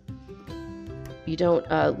health. You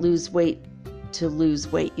don't lose weight to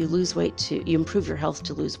lose weight. You improve your health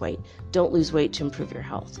to lose weight. Don't lose weight to improve your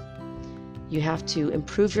health. You have to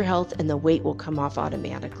improve your health and the weight will come off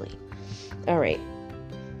automatically. All right.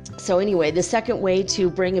 So anyway, the second way to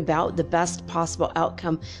bring about the best possible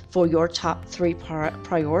outcome for your top 3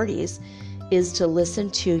 priorities is to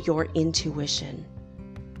listen to your intuition.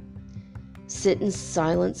 Sit in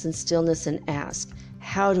silence and stillness and ask,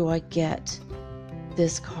 how do I get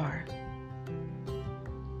this car?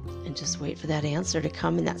 And just wait for that answer to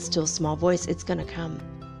come in that still small voice. It's going to come.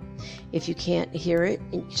 If you can't hear it,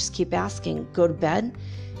 and you just keep asking, go to bed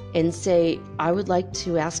and say, I would like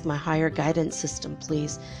to ask my higher guidance system,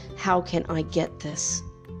 please, how can I get this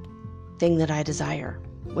thing that I desire?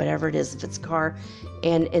 whatever it is, if it's a car,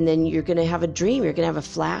 and then you're going to have a dream. You're going to have a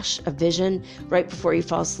flash, a vision right before you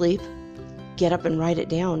fall asleep. Get up and write it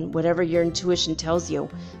down. Whatever your intuition tells you,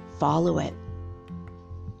 follow it.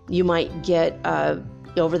 You might get,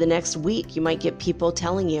 over the next week, you might get people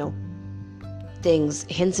telling you things,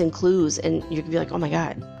 hints and clues, and you're going to be like, oh my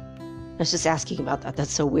God, I was just asking about that.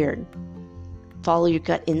 That's so weird. Follow your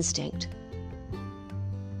gut instinct.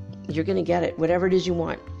 You're going to get it, whatever it is you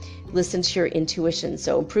want. Listen to your intuition.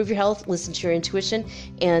 So improve your health, listen to your intuition.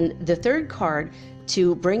 And the third card,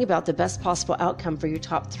 to bring about the best possible outcome for your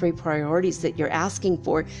top 3 priorities that you're asking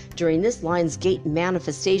for during this Lionsgate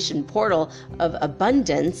manifestation portal of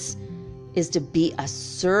abundance, is to be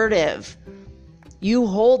assertive. You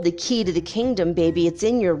hold the key to the kingdom, baby. It's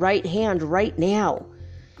in your right hand right now.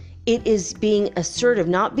 It is being assertive,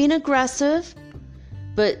 not being aggressive,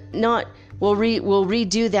 but not, we'll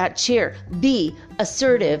redo that cheer. Be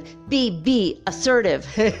assertive. Be assertive.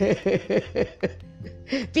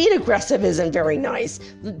 Being aggressive isn't very nice.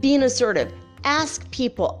 Being assertive. Ask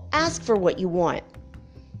people. Ask for what you want.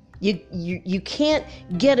 You can't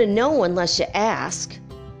get a no unless you ask,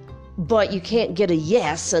 but you can't get a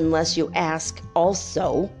yes unless you ask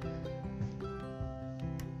also.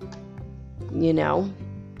 You know,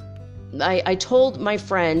 I told my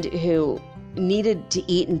friend who needed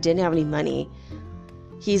to eat and didn't have any money,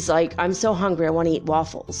 he's like, I'm so hungry, I want to eat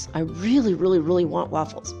waffles. I really, really, really want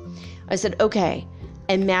waffles. I said, okay,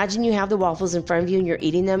 imagine you have the waffles in front of you and you're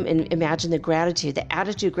eating them, and imagine the gratitude, the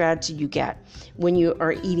attitude of gratitude you get when you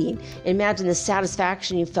are eating. Imagine the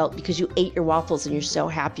satisfaction you felt because you ate your waffles and you're so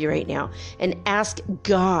happy right now. And ask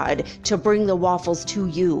God to bring the waffles to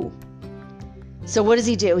you. So what does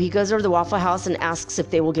he do? He goes over to the Waffle House and asks if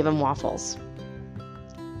they will give him waffles.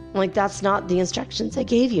 I'm like, that's not the instructions I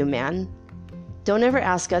gave you, man. Don't ever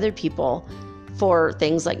ask other people for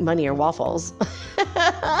things like money or waffles.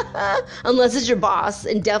 Unless it's your boss,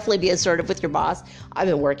 and definitely be assertive with your boss. I've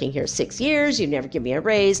been working here 6 years. You've never given me a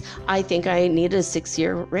raise. I think I need a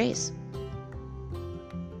 6-year raise.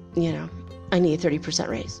 You know, I need a 30%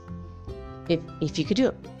 raise. If you could do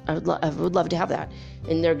it, I would love to have that.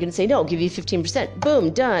 And they're going to say, no, I'll give you 15%.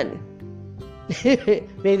 Boom, done.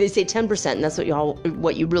 Maybe they say 10%, and that's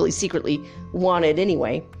what you really secretly wanted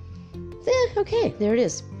anyway. Okay, there it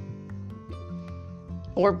is.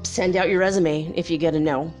 Or send out your resume if you get a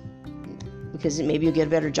no, because maybe you'll get a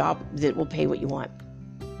better job that will pay what you want.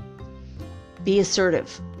 Be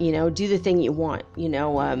assertive, do the thing you want.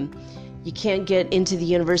 You can't get into the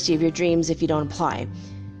university of your dreams if you don't apply.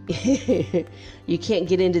 You can't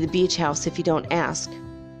get into the beach house if you don't ask.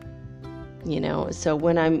 So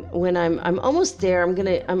when I'm almost there,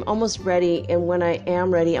 I'm almost ready, and when I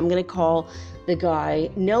am ready, I'm gonna call the guy,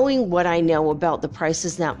 knowing what I know about the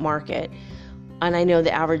prices in that market. And I know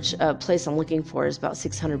the average place I'm looking for is about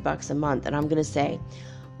 $600 a month. And I'm going to say,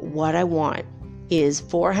 what I want is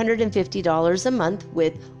 $450 a month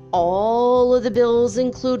with all of the bills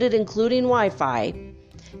included, including Wi-Fi,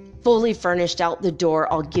 fully furnished out the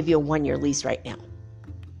door. I'll give you a 1-year lease right now.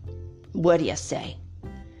 What do you say?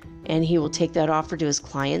 And he will take that offer to his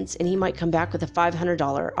clients, and he might come back with a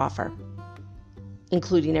 $500 offer,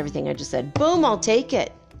 including everything I just said. Boom, I'll take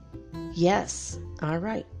it. Yes. All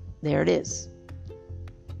right. There it is.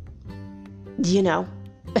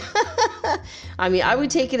 I mean, I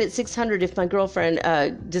would take it at $600 if my girlfriend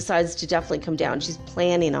decides to definitely come down. She's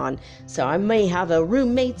planning on. So I may have a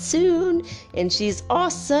roommate soon, and she's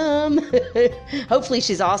awesome. Hopefully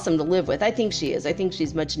she's awesome to live with. I think she is. I think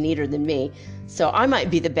she's much neater than me. So I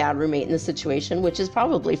might be the bad roommate in this situation, which is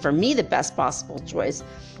probably for me the best possible choice.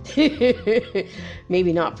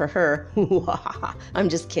 Maybe not for her. I'm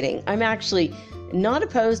just kidding. I'm actually not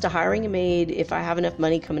opposed to hiring a maid if I have enough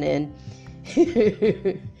money coming in.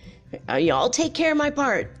 I'll take care of my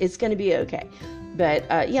part. It's going to be okay. But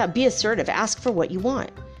be assertive. Ask for what you want.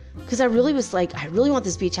 Because I really was like, I really want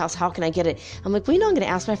this beach house. How can I get it? I'm like, I'm going to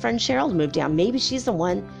ask my friend Cheryl to move down. Maybe she's the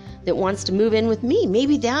one that wants to move in with me.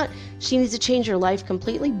 Maybe she needs to change her life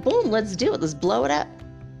completely. Boom, let's do it. Let's blow it up.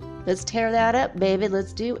 Let's tear that up, baby.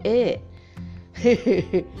 Let's do it.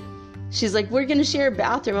 She's like, we're going to share a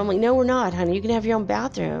bathroom. I'm like, no, we're not, honey. You can have your own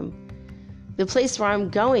bathroom. The place where I'm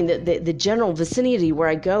going, the general vicinity where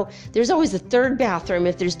I go, there's always a third bathroom.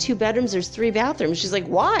 If there's 2 bedrooms, there's 3 bathrooms. She's like,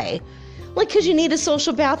 why? I'm like, because you need a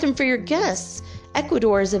social bathroom for your guests.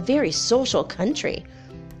 Ecuador is a very social country.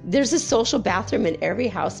 There's a social bathroom in every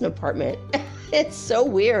house and apartment. It's so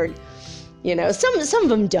weird. Some of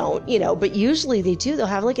them don't, but usually they do. They'll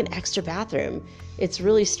have like an extra bathroom. It's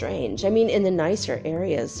really strange. I mean, in the nicer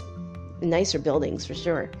areas, nicer buildings for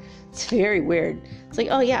sure. It's very weird. It's like,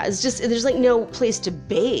 oh yeah, it's just, there's like no place to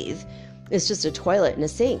bathe. It's just a toilet and a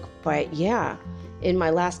sink. But yeah, in my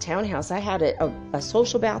last townhouse, I had a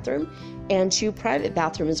social bathroom and 2 private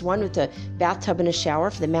bathrooms, one with a bathtub and a shower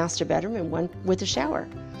for the master bedroom and one with a shower.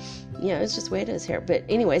 It's just the way it is here. But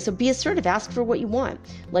anyway, so be assertive. Ask for what you want.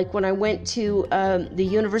 Like when I went to the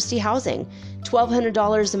university housing,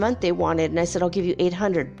 $1,200 a month they wanted, and I said, I'll give you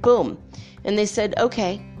 $800. Boom. And they said,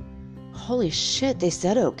 okay. Holy shit, they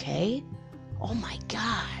said okay? Oh my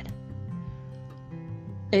God.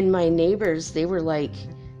 And my neighbors, they were like,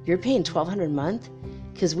 you're paying $1,200 a month?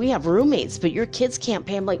 Because we have roommates, but your kids can't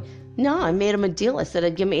pay. I'm like, no, I made them a deal. I said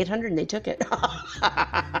I'd give them $800 and they took it.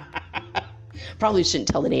 Probably shouldn't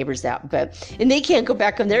tell the neighbors that, and they can't go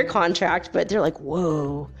back on their contract, but they're like,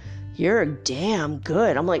 whoa, you're damn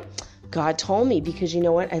good. I'm like, God told me, because you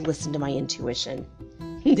know what? I listened to my intuition.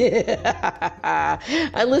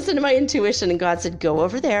 I listened to my intuition, and God said, go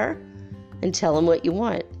over there and tell them what you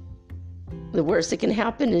want. The worst that can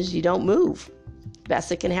happen is you don't move. The best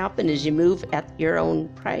that can happen is you move at your own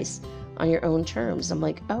price, on your own terms. I'm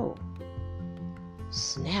like, oh,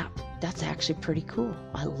 snap. That's actually pretty cool.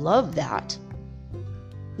 I love that.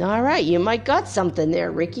 All right, you might got something there,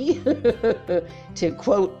 Ricky, to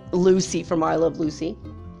quote Lucy from I Love Lucy.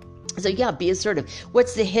 So yeah, be assertive.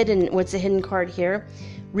 What's the hidden card here?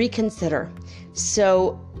 Reconsider.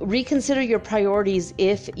 So reconsider your priorities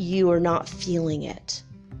if you are not feeling it.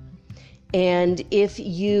 And if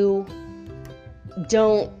you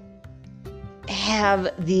don't have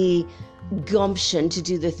the gumption to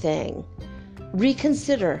do the thing,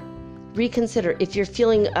 reconsider. If you're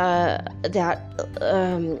feeling I'm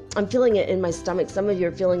feeling it in my stomach. Some of you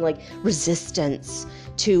are feeling like resistance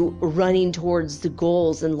to running towards the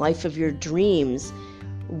goals and life of your dreams.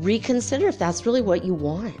 Reconsider if that's really what you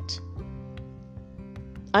want.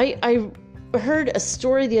 I heard a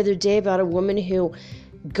story the other day about a woman who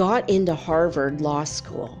got into Harvard Law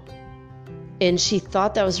School, and she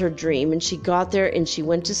thought that was her dream, and she got there and she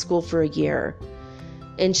went to school for a year.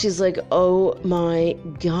 And she's like, oh my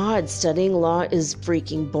God, studying law is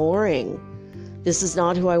freaking boring. This is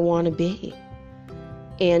not who I want to be.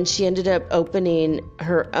 And she ended up opening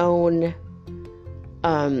her own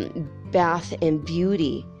bath and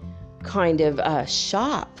beauty kind of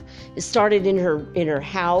shop. It started in her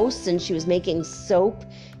house, and she was making soap,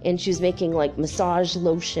 and she was making like massage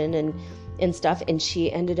lotion and stuff. And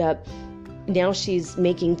she ended up, now she's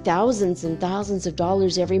making thousands and thousands of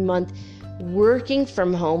dollars every month working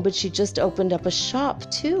from home, but she just opened up a shop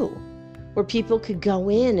too, where people could go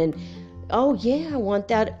in and, oh yeah, I want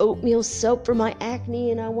that oatmeal soap for my acne,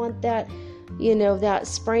 and I want that, that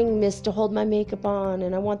spraying mist to hold my makeup on,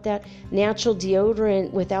 and I want that natural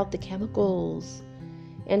deodorant without the chemicals.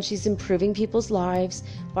 And she's improving people's lives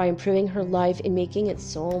by improving her life and making it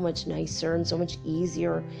so much nicer and so much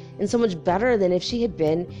easier and so much better than if she had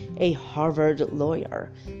been a Harvard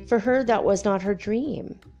lawyer. For her, that was not her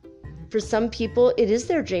dream. For some people, it is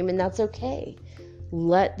their dream, and that's okay.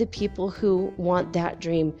 Let the people who want that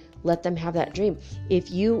dream, let them have that dream.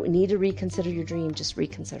 If you need to reconsider your dream, just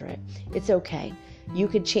reconsider it. It's okay. You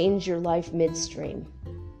could change your life midstream.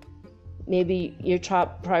 Maybe your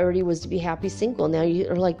top priority was to be happy single. Now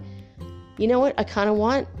you're like, you know what? I kind of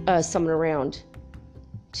want someone around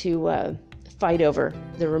to fight over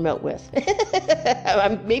the remote with.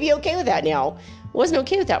 I'm maybe okay with that now. Wasn't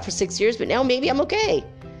okay with that for 6 years, but now maybe I'm okay.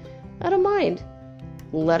 I don't mind.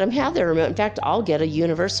 Let them have their remote. In fact, I'll get a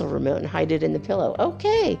universal remote and hide it in the pillow.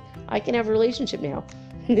 Okay, I can have a relationship now.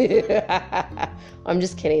 I'm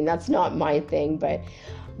just kidding. That's not my thing. But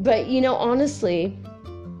honestly,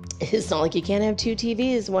 it's not like you can't have 2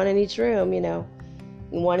 TVs, one in each room,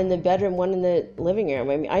 one in the bedroom, one in the living room.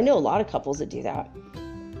 I mean, I know a lot of couples that do that.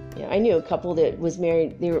 I knew a couple that was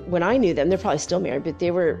married. When I knew them, they're probably still married, but they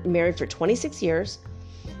were married for 26 years.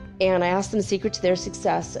 And I asked them the secret to their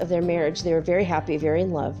success of their marriage. They were very happy, very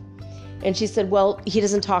in love. And she said, well, he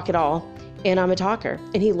doesn't talk at all, and I'm a talker,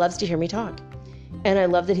 and he loves to hear me talk. And I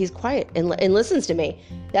love that he's quiet and listens to me.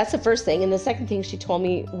 That's the first thing. And the second thing she told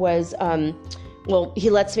me was, he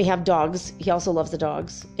lets me have dogs. He also loves the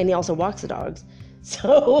dogs, and he also walks the dogs.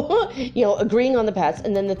 So, agreeing on the pets.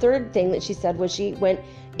 And then the third thing that she said was she went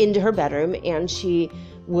into her bedroom and she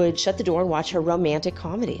would shut the door and watch her romantic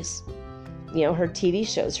comedies. Her TV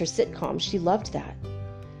shows, her sitcoms. She loved that.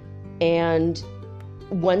 And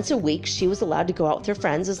once a week, she was allowed to go out with her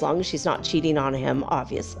friends, as long as she's not cheating on him,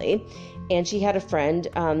 obviously. And she had a friend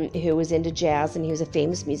who was into jazz, and he was a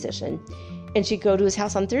famous musician. And she'd go to his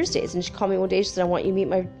house on Thursdays, and she called me one day. She said, I want you to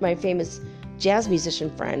meet my famous jazz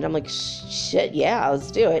musician friend. I'm like, shit, yeah,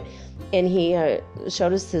 let's do it. And he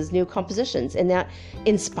showed us his new compositions, and that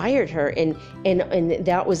inspired her. And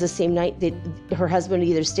that was the same night that her husband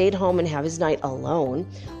either stayed home and have his night alone,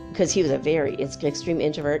 because he was an extreme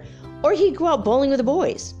introvert, or he'd go out bowling with the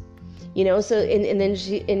boys. So and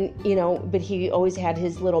then but he always had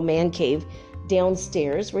his little man cave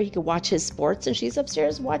downstairs where he could watch his sports, and she's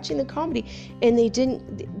upstairs watching the comedy, and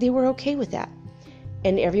they were okay with that.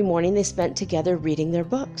 And every morning they spent together reading their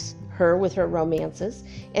books, her with her romances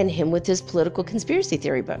and him with his political conspiracy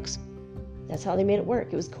theory books. That's how they made it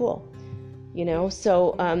work. It was cool.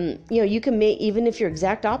 So you can make, even if you're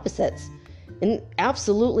exact opposites and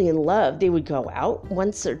absolutely in love, they would go out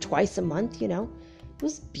once or twice a month. It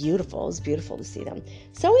was beautiful. It was beautiful to see them.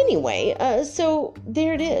 So anyway, so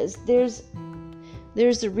there it is. There's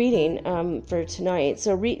the reading for tonight.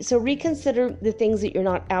 So reconsider the things that you're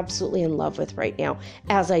not absolutely in love with right now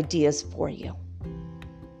as ideas for you.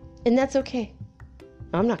 And that's okay.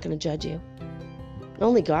 I'm not going to judge you.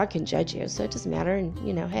 Only God can judge you, so it doesn't matter. And,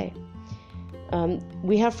 hey,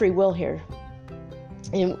 we have free will here.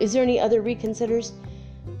 And is there any other reconsiders?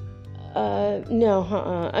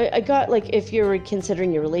 No, I got, if you're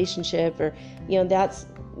reconsidering your relationship or,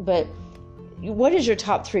 but what is your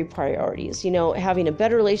top 3 priorities? Having a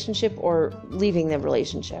better relationship or leaving the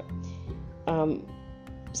relationship?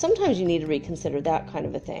 Sometimes you need to reconsider that kind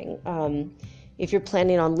of a thing. If you're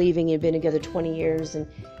planning on leaving, you've been together 20 years, and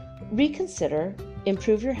reconsider,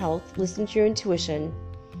 improve your health, listen to your intuition,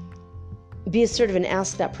 be assertive and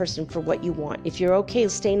ask that person for what you want. If you're okay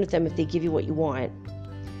staying with them if they give you what you want,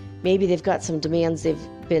 maybe they've got some demands they've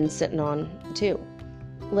been sitting on too.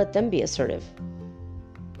 Let them be assertive.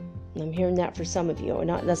 I'm hearing that for some of you, and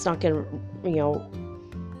that's not going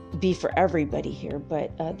to, be for everybody here,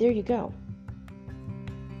 but there you go.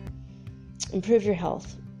 Improve your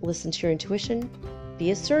health. Listen to your intuition. Be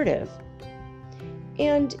assertive.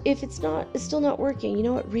 And if it's still not working, you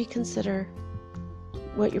know what? Reconsider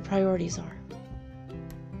what your priorities are.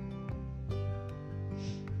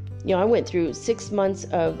 I went through 6 months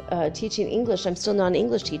of teaching English. I'm still not an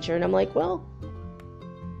English teacher, and I'm like, well,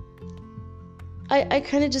 I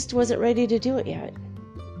kind of just wasn't ready to do it yet.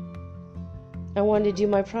 I wanted to do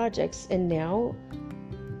my projects, and now,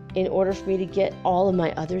 in order for me to get all of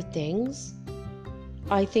my other things,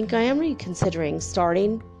 I think I am reconsidering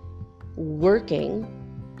starting working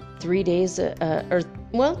 3 days,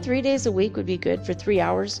 3 days a week would be good for 3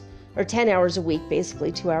 hours, or 10 hours a week,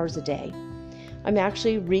 basically 2 hours a day. I'm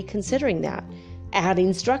actually reconsidering that,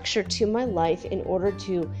 adding structure to my life in order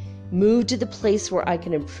to move to the place where I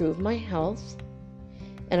can improve my health.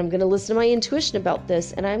 And I'm going to listen to my intuition about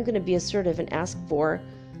this, and I'm going to be assertive and ask for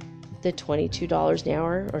the $22 an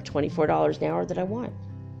hour or $24 an hour that I want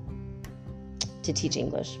to teach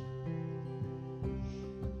English.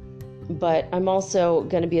 But I'm also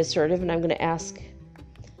going to be assertive, and I'm going to ask,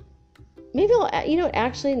 maybe I'll,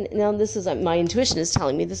 actually, now this is, my intuition is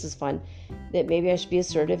telling me this is fun, that maybe I should be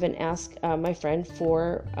assertive and ask my friend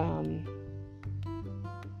for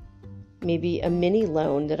maybe a mini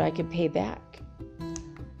loan that I could pay back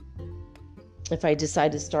if I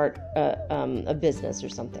decide to start a business or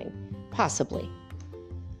something, possibly.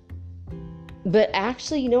 But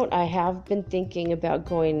actually, I have been thinking about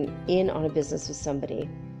going in on a business with somebody,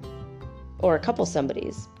 or a couple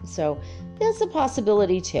somebodies. So that's a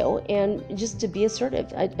possibility too. And just to be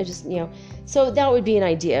assertive, I just, so that would be an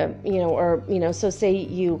idea, so say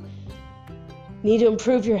you need to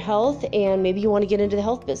improve your health and maybe you want to get into the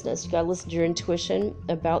health business. You got to listen to your intuition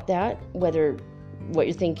about that, whether what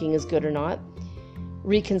you're thinking is good or not.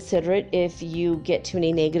 Reconsider it if you get to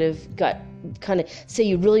any negative gut, kind of say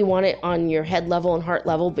you really want it on your head level and heart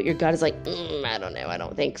level, but your gut is like, I don't know, I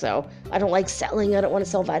don't think so. I don't like selling. I don't want to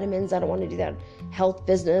sell vitamins. I don't want to do that health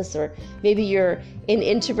business. Or maybe you're an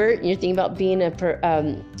introvert and you're thinking about being if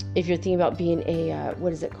you're thinking about being a,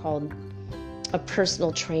 what is it called? A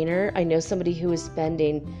personal trainer. I know somebody who is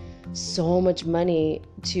spending so much money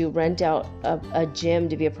to rent out a gym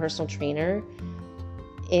to be a personal trainer,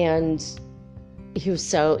 and he was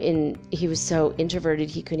so introverted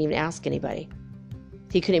he couldn't even ask anybody.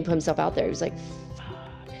 He couldn't even put himself out there. He was like,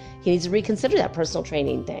 fuck. He needs to reconsider that personal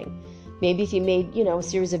training thing. Maybe if he made, a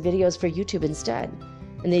series of videos for YouTube instead,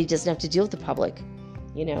 and then he doesn't have to deal with the public,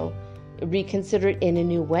 reconsider it in a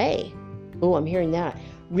new way. Oh, I'm hearing that.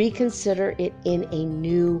 Reconsider it in a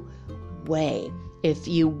new way. If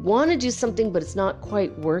you want to do something but it's not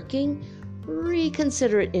quite working,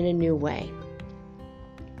 reconsider it in a new way.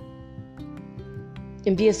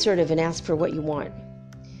 And be assertive and ask for what you want.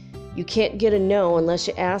 You can't get a no unless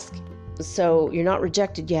you ask, so you're not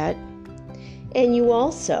rejected yet. And you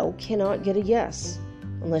also cannot get a yes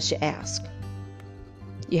unless you ask.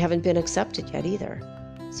 you haven't been accepted yet either.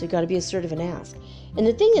 So you got to be assertive and ask. And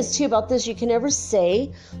the thing is too about this, you can never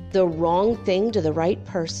say the wrong thing to the right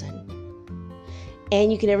person.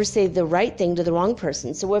 And you can never say the right thing to the wrong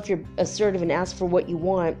person. So if you're assertive and ask for what you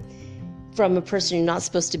want from a person you're not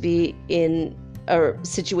supposed to be in a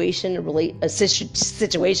situation, a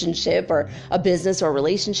situationship or a business or a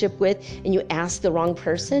relationship with, and you ask the wrong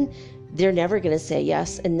person, they're never going to say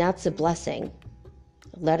yes. And that's a blessing.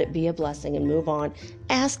 Let it be a blessing and move on.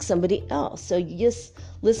 Ask somebody else. So you just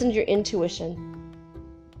listen to your intuition.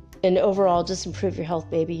 And overall, just improve your health,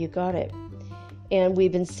 baby. You got it. And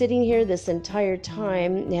we've been sitting here this entire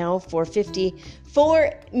time now for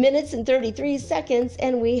 54 minutes and 33 seconds.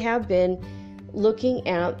 And we have been looking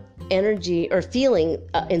at energy or feeling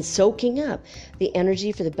and soaking up the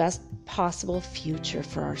energy for the best possible future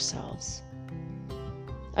for ourselves.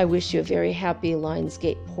 I wish you a very happy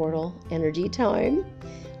Lionsgate Portal energy time.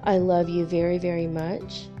 I love you very, very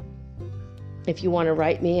much. If you want to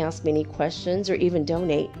write me, ask me any questions, or even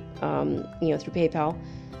donate, through PayPal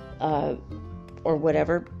or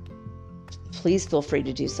whatever, please feel free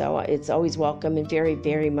to do so. It's always welcome and very,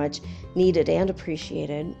 very much needed and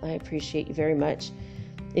appreciated. I appreciate you very much.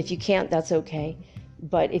 If you can't, that's okay.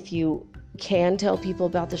 But if you can tell people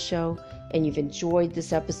about the show and you've enjoyed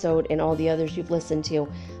this episode and all the others you've listened to,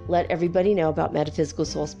 let everybody know about Metaphysical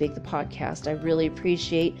Soul Speak, the podcast. I really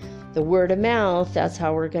appreciate the word of mouth. That's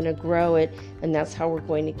how we're going to grow it, and that's how we're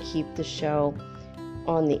going to keep the show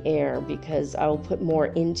on the air, because I will put more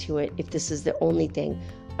into it if this is the only thing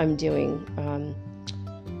I'm doing.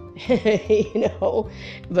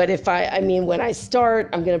 But when I start,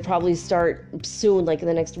 I'm going to probably start soon, like in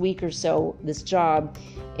the next week or so, this job.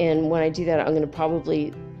 And when I do that, I'm going to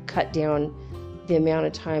probably cut down the amount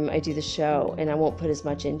of time I do the show, and I won't put as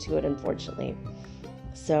much into it, unfortunately.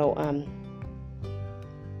 So,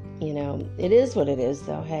 it is what it is,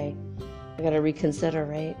 though. Hey, I got to reconsider,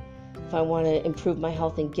 right? If I want to improve my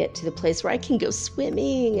health and get to the place where I can go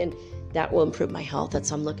swimming, and that will improve my health.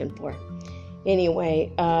 That's what I'm looking for.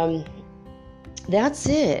 Anyway, that's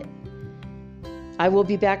it. I will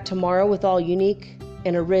be back tomorrow with all unique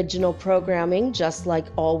and original programming, just like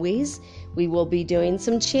always. We will be doing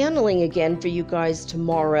some channeling again for you guys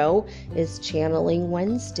tomorrow. It's Channeling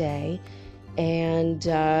Wednesday. And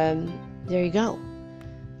there you go.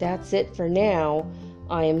 That's it for now.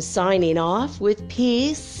 I am signing off with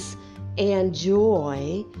peace and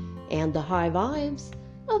joy and the high vibes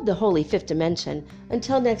of the Holy Fifth Dimension.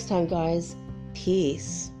 Until next time, guys,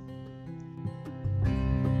 peace.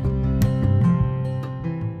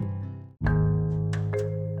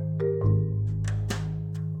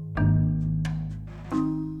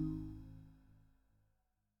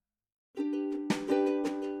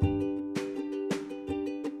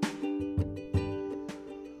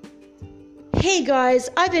 Hey guys,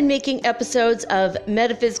 I've been making episodes of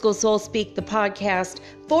Metaphysical Soul Speak, the podcast,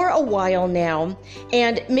 for a while now,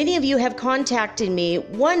 and many of you have contacted me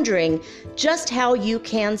wondering just how you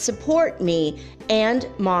can support me and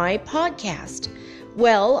my podcast.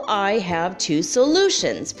 Well, I have two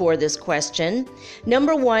solutions for this question.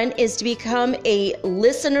 Number one is to become a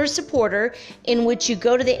listener supporter, in which you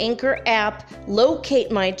go to the Anchor app, locate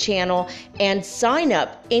my channel, and sign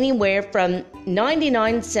up anywhere from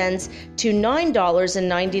 99 cents to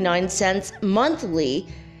 $9.99 monthly,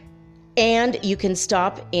 and you can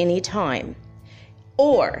stop anytime.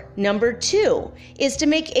 Or number two is to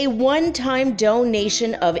make a one-time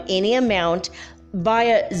donation of any amount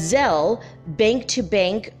via Zelle, bank to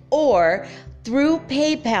bank, or through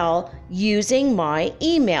PayPal using my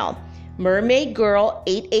email,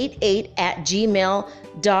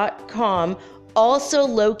 mermaidgirl888@gmail.com, also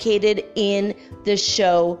located in the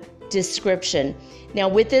show description. Now,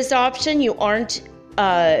 with this option, you aren't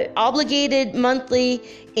obligated monthly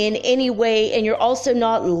in any way, and you're also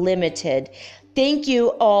not limited. Thank you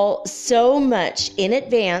all so much in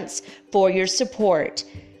advance for your support.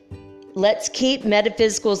 Let's keep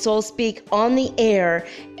Metaphysical Soul Speak on the air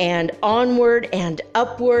and onward and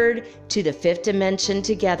upward to the fifth dimension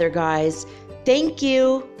together, guys. Thank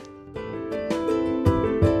you.